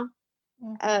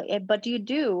 but you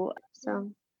do. So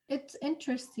it's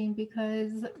interesting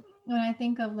because when I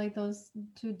think of like those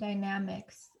two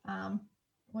dynamics,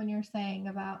 when you're saying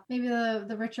about maybe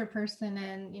the richer person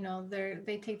and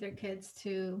they take their kids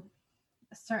to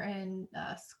a certain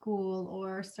school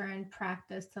or a certain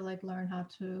practice to like learn how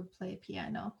to play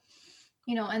piano,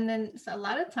 and then a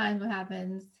lot of times what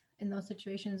happens in those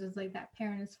situations is like that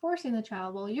parent is forcing the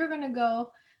child, well, you're going to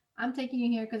go, I'm taking you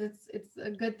here because it's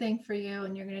a good thing for you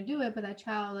and you're going to do it, but that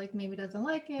child like maybe doesn't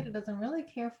like it doesn't really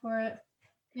care for it.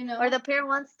 or the parent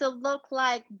wants to look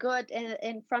like good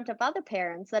in front of other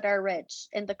parents that are rich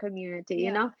in the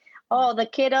community, oh, the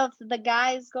kid of the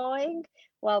guy is going,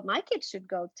 well, my kid should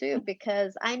go too,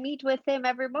 because I meet with him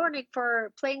every morning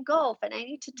for playing golf and I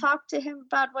need to talk to him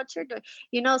about what you're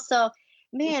doing, so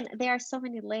man, there are so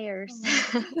many layers.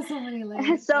 So many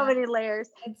layers. So many layers.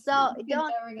 So you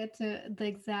don't never get to the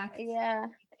exact. Yeah.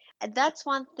 And that's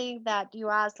one thing that you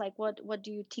asked, like, what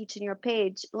do you teach in your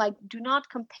page? Like, do not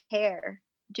compare.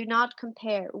 Do not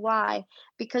compare. Why?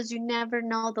 Because you never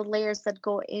know the layers that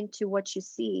go into what you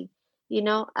see,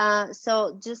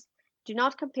 so just do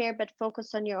not compare, but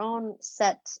focus on your own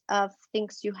set of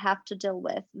things you have to deal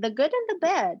with, the good and the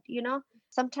bad.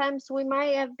 Sometimes we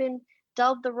might have been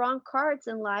dealt the wrong cards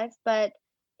in life, but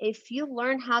if you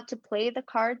learn how to play the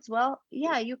cards well,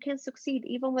 yeah, you can succeed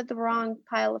even with the wrong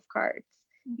pile of cards.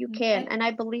 You can. And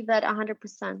I believe that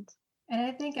 100%. And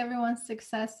I think everyone's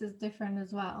success is different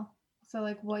as well. So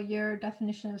like what your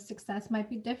definition of success might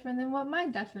be different than what my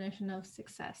definition of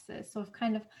success is. So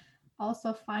kind of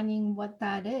also finding what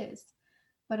that is,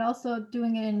 but also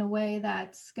doing it in a way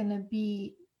that's going to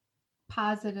be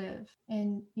positive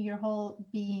in your whole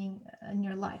being in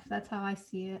your life. That's how I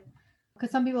see it.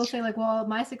 Because some people say like, well,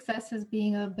 my success is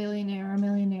being a billionaire or a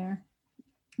millionaire,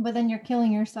 but then you're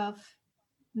killing yourself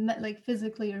like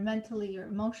physically or mentally or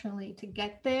emotionally to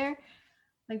get there.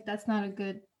 Like that's not a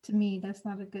good, to me, that's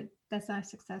not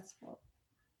successful.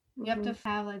 You have to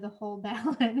have like the whole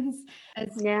balance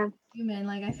as human.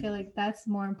 Like I feel like that's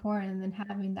more important than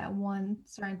having that one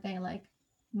certain thing like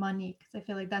money, because I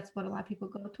feel like that's what a lot of people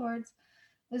go towards,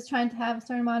 is trying to have a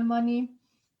certain amount of money.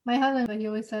 My husband, he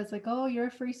always says like, oh, you're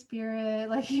a free spirit,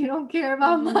 like you don't care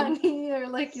about money, or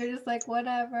like you're just like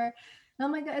whatever. And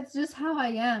I'm like, it's just how I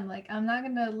am. Like I'm not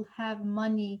gonna have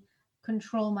money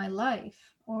control my life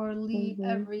or lead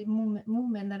every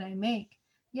movement that I make.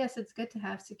 Yes, it's good to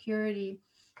have security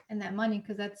and that money,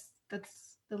 because that's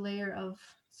the layer of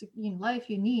life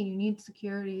you need. You need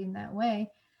security in that way,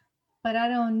 but I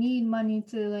don't need money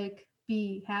to like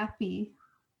be happy,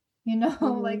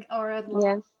 like, or at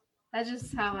least that's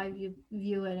just how I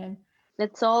view it. And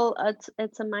it's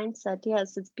a mindset.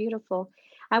 Yes, it's beautiful.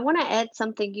 I want to add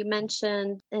something you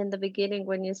mentioned in the beginning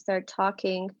when you start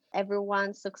talking.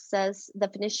 Everyone's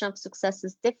definition of success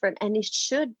is different, and it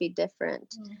should be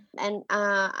different. And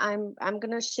I'm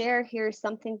gonna share here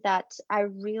something that I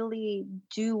really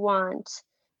do want,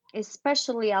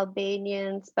 especially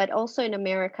Albanians, but also in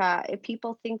America. If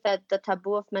people think that the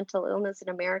taboo of mental illness in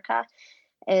America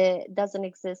it doesn't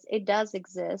exist. It does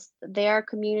exist. There are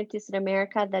communities in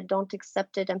America that don't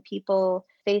accept it, and people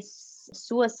face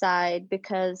suicide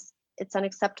because it's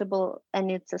unacceptable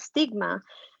and it's a stigma.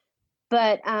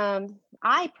 But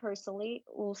I personally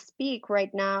will speak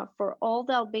right now for all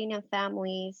the Albanian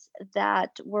families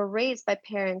that were raised by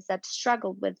parents that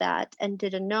struggled with that and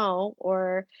didn't know,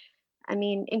 or I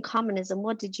mean, in communism,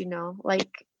 what did you know?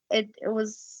 Like it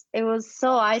was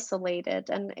so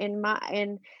isolated, and in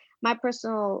my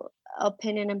personal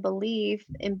opinion and belief,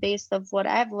 and based of what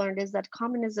I've learned, is that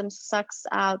communism sucks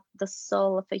out the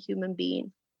soul of a human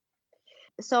being.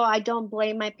 So I don't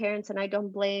blame my parents and I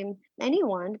don't blame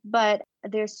anyone, but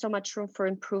there's so much room for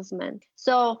improvement.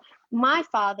 So my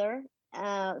father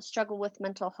struggled with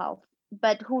mental health,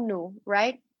 but who knew,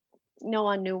 right? No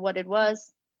one knew what it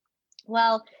was.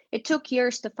 Well, it took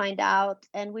years to find out,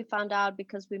 and we found out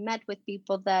because we met with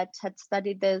people that had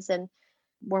studied this, and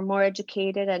were more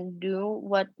educated and knew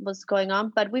what was going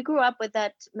on. But we grew up with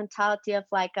that mentality of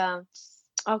like, "Oh,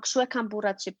 kështu e kam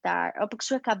burrat shqiptar, oh, po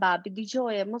kështu e ka babi,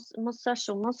 dëgjoje, mos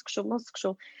ashtu, mos kështu, mos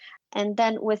kështu." And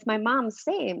then with my mom,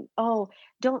 same. Oh,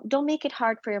 don't make it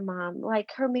hard for your mom.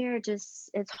 Like her marriage is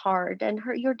hard, and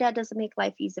your dad doesn't make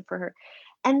life easy for her.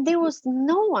 And there was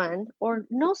no one or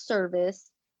no service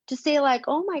to say like,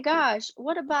 oh my gosh,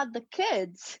 what about the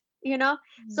kids? You know?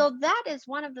 So that is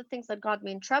one of the things that got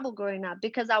me in trouble growing up,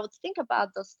 because I would think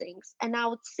about those things and I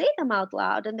would say them out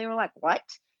loud, and they were like, what?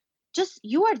 Just,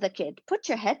 you are the kid. Put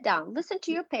your head down. Listen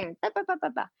to your parents. Bah, bah, bah,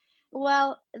 bah, bah.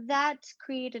 Well, that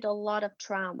created a lot of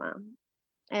trauma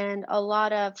and a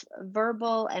lot of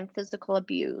verbal and physical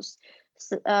abuse,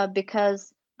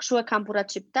 because "Kështu e kam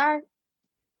burrat shqiptar,"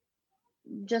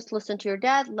 just listen to your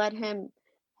dad, let him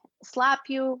slap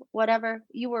you, whatever.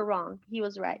 You were wrong. He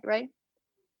was right, right?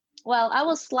 Well, I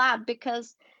was slapped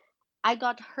because I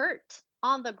got hurt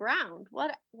on the ground.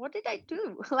 What did I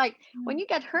do? Like, when you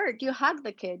get hurt, you hug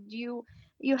the kid.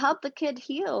 You help the kid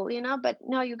heal, but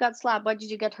no, you got slapped. Why did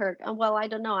you get hurt? And well, I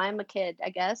don't know. I'm a kid, I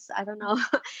guess. I don't know.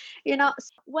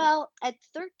 Well, at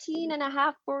 13 and a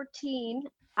half, 14,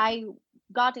 I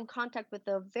got in contact with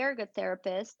a very good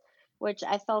therapist, which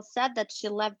I felt sad that she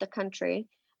left the country,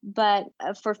 but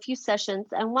for a few sessions.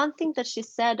 And one thing that she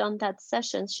said on that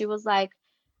session, she was like,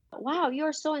 wow,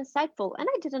 you're so insightful. And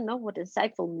I didn't know what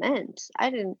insightful meant. I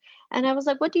didn't. And I was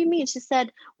like, what do you mean? She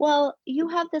said, well, you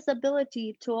have this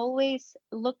ability to always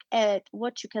look at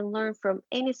what you can learn from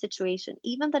any situation,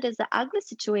 even that is an ugly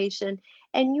situation.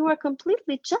 And you are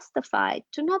completely justified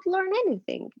to not learn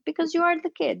anything because you are the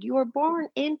kid. You were born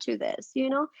into this,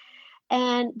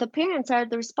 and the parents are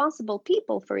the responsible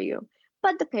people for you.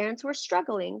 But the parents were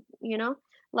struggling,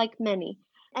 like many.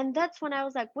 And that's when I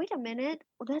was like, wait a minute,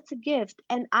 that's a gift.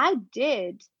 And I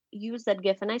did use that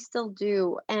gift, and I still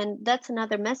do. And that's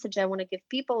another message I want to give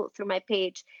people through my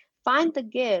page. Find the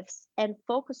gifts and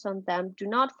focus on them. Do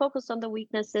not focus on the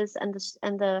weaknesses and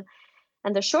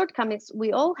the shortcomings.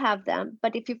 We all have them,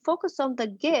 but if you focus on the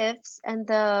gifts and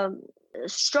the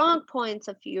strong points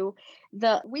of you,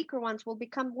 the weaker ones will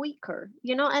become weaker,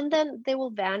 and then they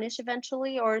will vanish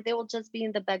eventually, or they will just be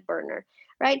in the back burner,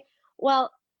 right?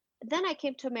 Well, then I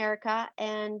came to America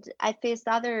and I faced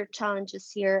other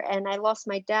challenges here, and I lost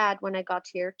my dad when I got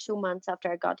here 2 months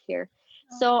after I got here.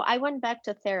 So I went back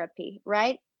to therapy,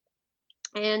 right?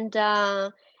 And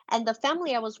the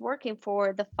family I was working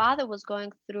for, the father was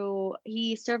going through,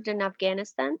 he served in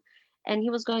Afghanistan, and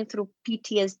he was going through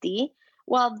PTSD.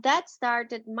 Well, that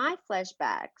started my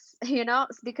flashbacks,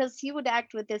 because he would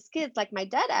act with his kids like my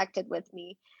dad acted with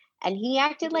me. And he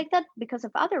acted like that because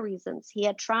of other reasons. He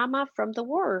had trauma from the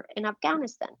war in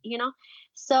Afghanistan.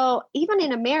 So even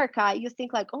in America, you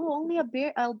think like, oh, only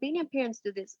Albanian parents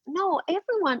do this. No,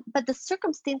 everyone, but the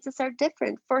circumstances are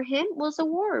different. For him, was a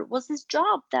war, was his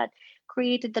job that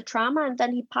created the trauma, and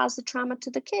then he passed the trauma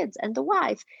to the kids and the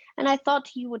wife. And I thought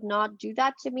he would not do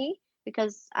that to me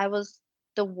because I was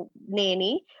the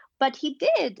nanny, but he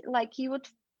did. Like, he would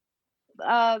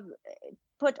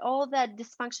put all that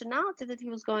dysfunctionality that he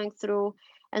was going through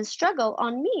and struggle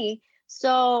on me.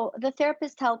 So the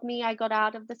therapist helped me. I got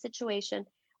out of the situation.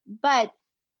 But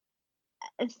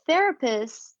a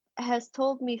therapist has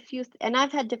told me and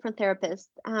I've had different therapists,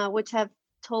 which have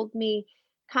told me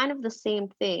kind of the same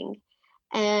thing.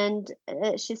 And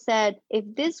she said, if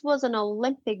this was an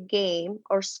Olympic game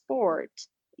or sport,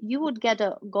 you would get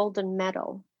a golden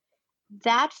medal.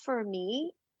 That for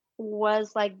me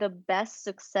was like the best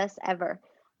success ever.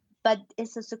 But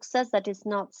it's a success that is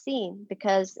not seen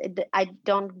because I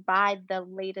don't buy the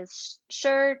latest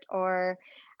shirt, or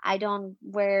I don't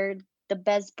wear the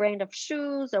best brand of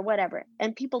shoes or whatever.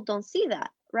 And people don't see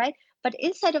that, right? But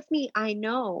inside of me, I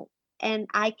know, and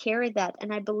I carry that,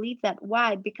 and I believe that.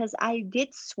 Why? Because I did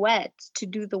sweat to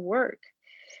do the work,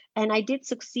 and I did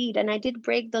succeed, and I did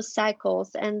break those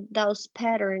cycles and those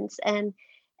patterns, and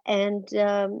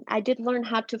I did learn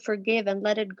how to forgive and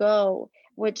let it go,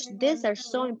 which these are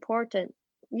so important.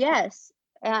 Yes,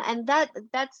 and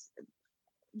that's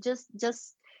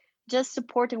just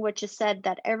supporting what you said,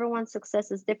 that everyone's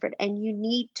success is different, and you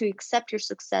need to accept your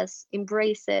success,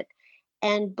 embrace it,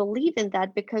 and believe in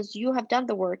that, because you have done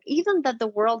the work, even that the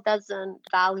world doesn't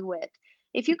value it.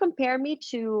 If you compare me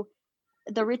to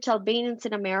the rich Albanians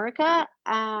in America,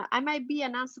 I might be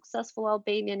an unsuccessful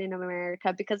Albanian in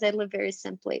America because I live very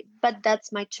simply. But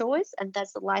that's my choice, and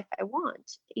that's the life I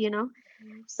want.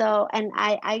 So, and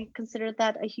I consider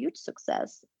that a huge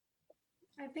success.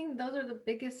 I think those are the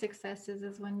biggest successes,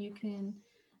 is when you can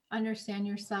understand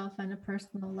yourself on a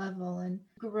personal level and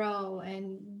grow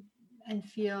and and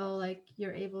feel like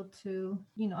you're able to,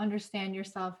 understand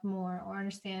yourself more or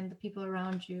understand the people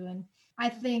around you. And I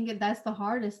think that's the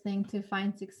hardest thing to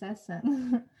find success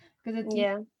in because it's easy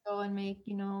Yeah. to go and make,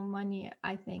 money,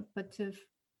 I think, but to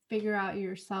figure out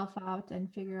yourself out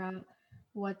and figure out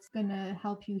what's going to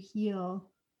help you heal,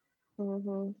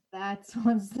 Hmm. that's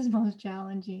what's the most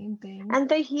challenging thing. And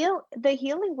the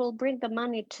healing will bring the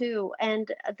money too.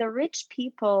 And the rich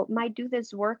people might do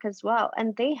this work as well.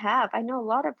 And they have. I know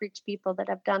a lot of rich people that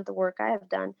have done the work I have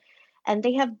done, and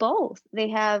they have both. They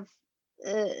have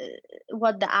uh,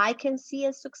 what the eye can see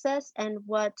as success and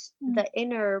what Mm. the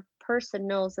inner person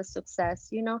knows as success.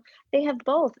 They have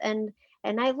both. And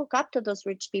I look up to those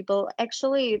rich people.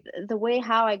 Actually, the way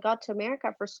how I got to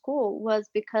America for school was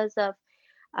because of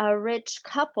a rich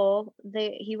couple.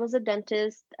 He was a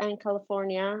dentist in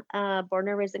California, born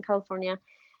and raised in California,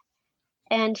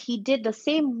 and he did the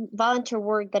same volunteer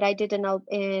work that I did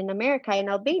in America, in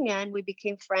Albania, and we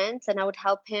became friends. And I would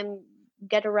help him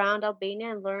get around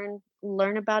Albania and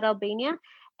learn about Albania.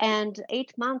 And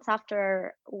 8 months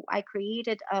after I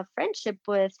created a friendship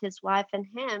with his wife and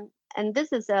him, and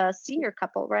this is a senior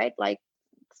couple, right? Like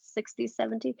 60,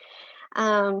 70.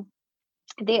 Um,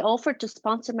 they offered to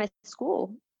sponsor my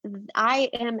school. I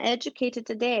am educated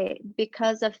today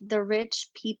because of the rich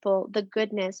people, the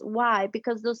goodness. Why?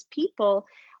 Because those people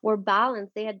were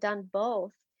balanced. They had done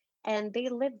both and they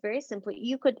lived very simply.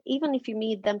 You could, even if you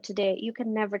meet them today, you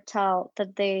can never tell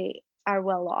that they are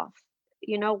well off.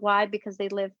 You know why? Because they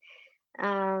live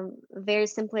very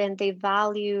simply and they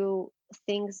value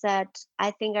things that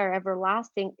I think are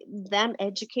everlasting. Them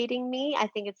educating me, I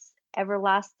think it's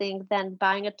everlasting than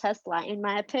buying a Tesla, in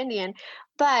my opinion.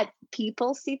 But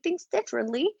people see things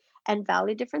differently and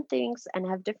value different things and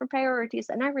have different priorities,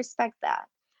 and I respect that.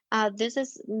 This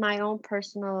is my own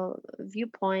personal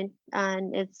viewpoint,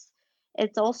 and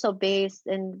it's also based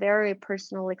in very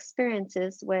personal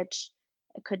experiences, which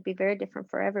it could be very different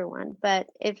for everyone. But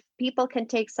if people can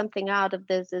take something out of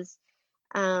this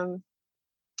um,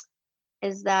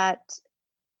 is that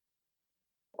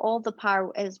all the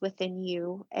power is within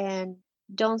you, and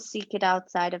don't seek it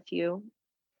outside of you.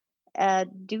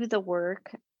 Do the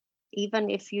work, even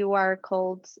if you are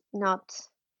called not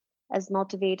as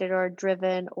motivated or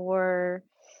driven or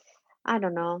I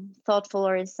don't know, thoughtful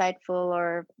or insightful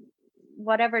or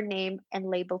whatever name and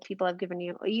label people have given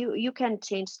you. You can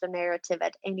change the narrative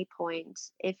at any point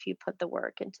if you put the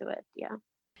work into it. Yeah.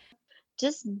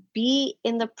 Just be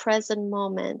in the present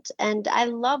moment. And I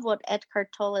love what Eckhart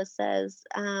Tolle says.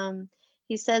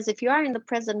 He says, if you are in the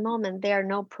present moment, there are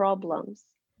no problems.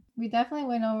 We definitely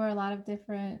went over a lot of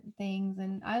different things,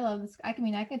 and I love this. I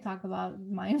mean, I could talk about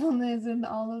mindfulness and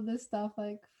all of this stuff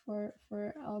like for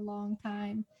a long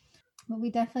time. But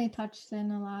we definitely touched in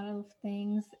a lot of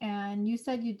things. And you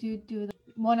said you do the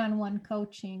one-on-one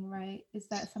coaching, right? Is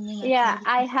that something that Yeah, you're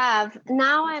I have.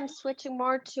 Now I'm switching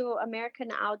more to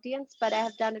American audience, but I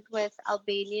have done it with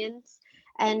Albanians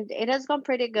and it has gone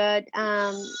pretty good.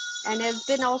 And it's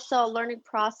been also a learning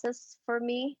process for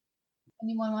me.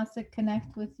 anyone wants to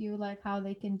connect with you, like how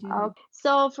they can do?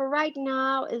 So for right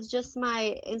now, it's just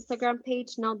my Instagram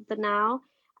page, not the now.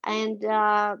 And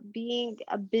being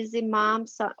a busy mom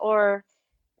or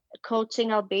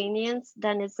coaching Albanians,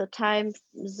 then it's a time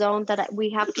zone that we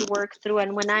have to work through.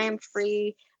 And when I am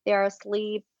free, they are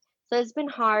asleep. So it's been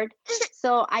hard.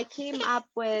 So I came up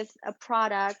with a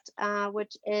product,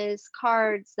 which is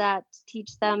cards that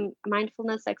teach them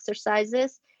mindfulness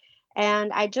exercises.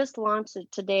 And I just launched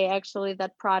it today, actually,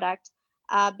 that product,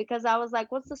 because I was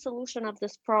like, what's the solution of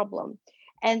this problem?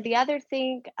 And the other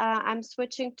thing, I'm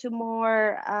switching to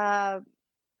more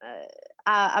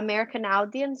American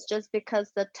audience just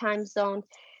because the time zone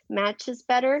matches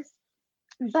better.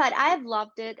 But I've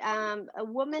loved it.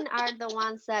 Women are the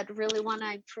ones that really want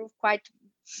to improve quite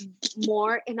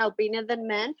more in Albania than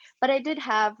men. But I did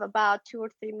have about 2 or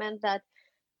 3 men that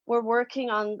were working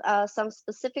on some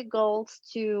specific goals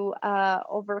to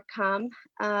overcome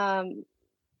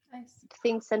Nice.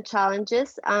 things and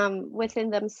challenges within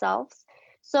themselves.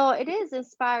 So it is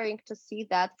inspiring to see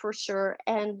that for sure.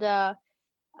 And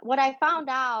what I found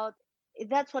out,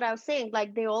 that's what I was saying.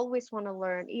 Like they always want to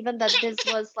learn, even that this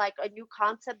was like a new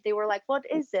concept. They were like, "What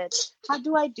is it? How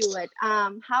do I do it?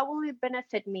 How will it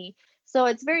benefit me?" So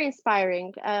it's very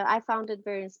inspiring. I found it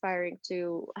very inspiring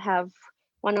to have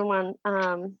one-on-one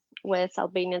with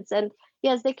Albanians, and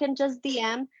yes, they can just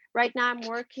DM. Right now, I'm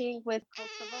working with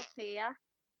Kosovo Thea,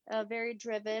 very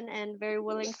driven and very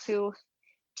willing to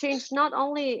change not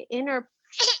only inner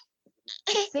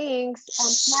things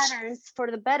and patterns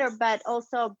for the better, but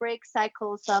also break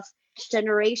cycles of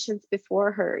generations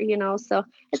before her, you know. So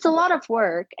it's a lot of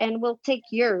work and will take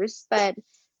years, but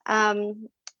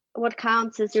what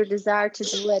counts is your desire to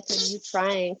do it and you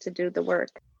trying to do the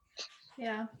work.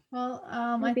 Yeah. Well,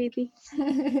 Hey, baby.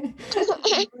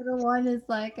 the little one is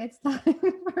like, it's time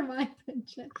for my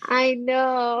attention. I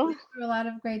know. A lot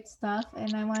of great stuff,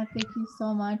 and I want to thank you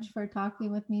so much for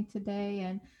talking with me today.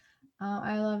 And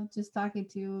I love just talking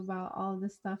to you about all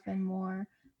this stuff and more.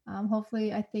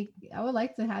 Hopefully, I think I would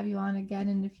like to have you on again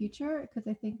in the future because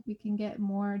I think we can get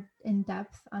more in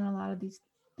depth on a lot of these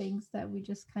things that we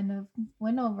just kind of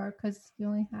went over because we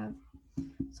only have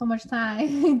so much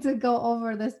time to go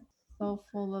over this, so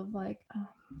full of like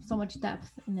so much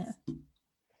depth in it.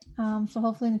 So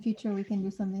hopefully in the future we can do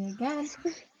something again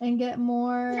and get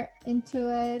more into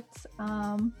it.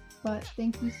 But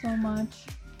thank you so much.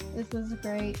 This was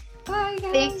great. Bye,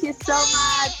 guys. Thank you so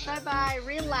much. Bye bye.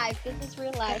 Real life. This is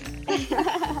real life.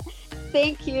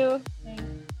 Thank you.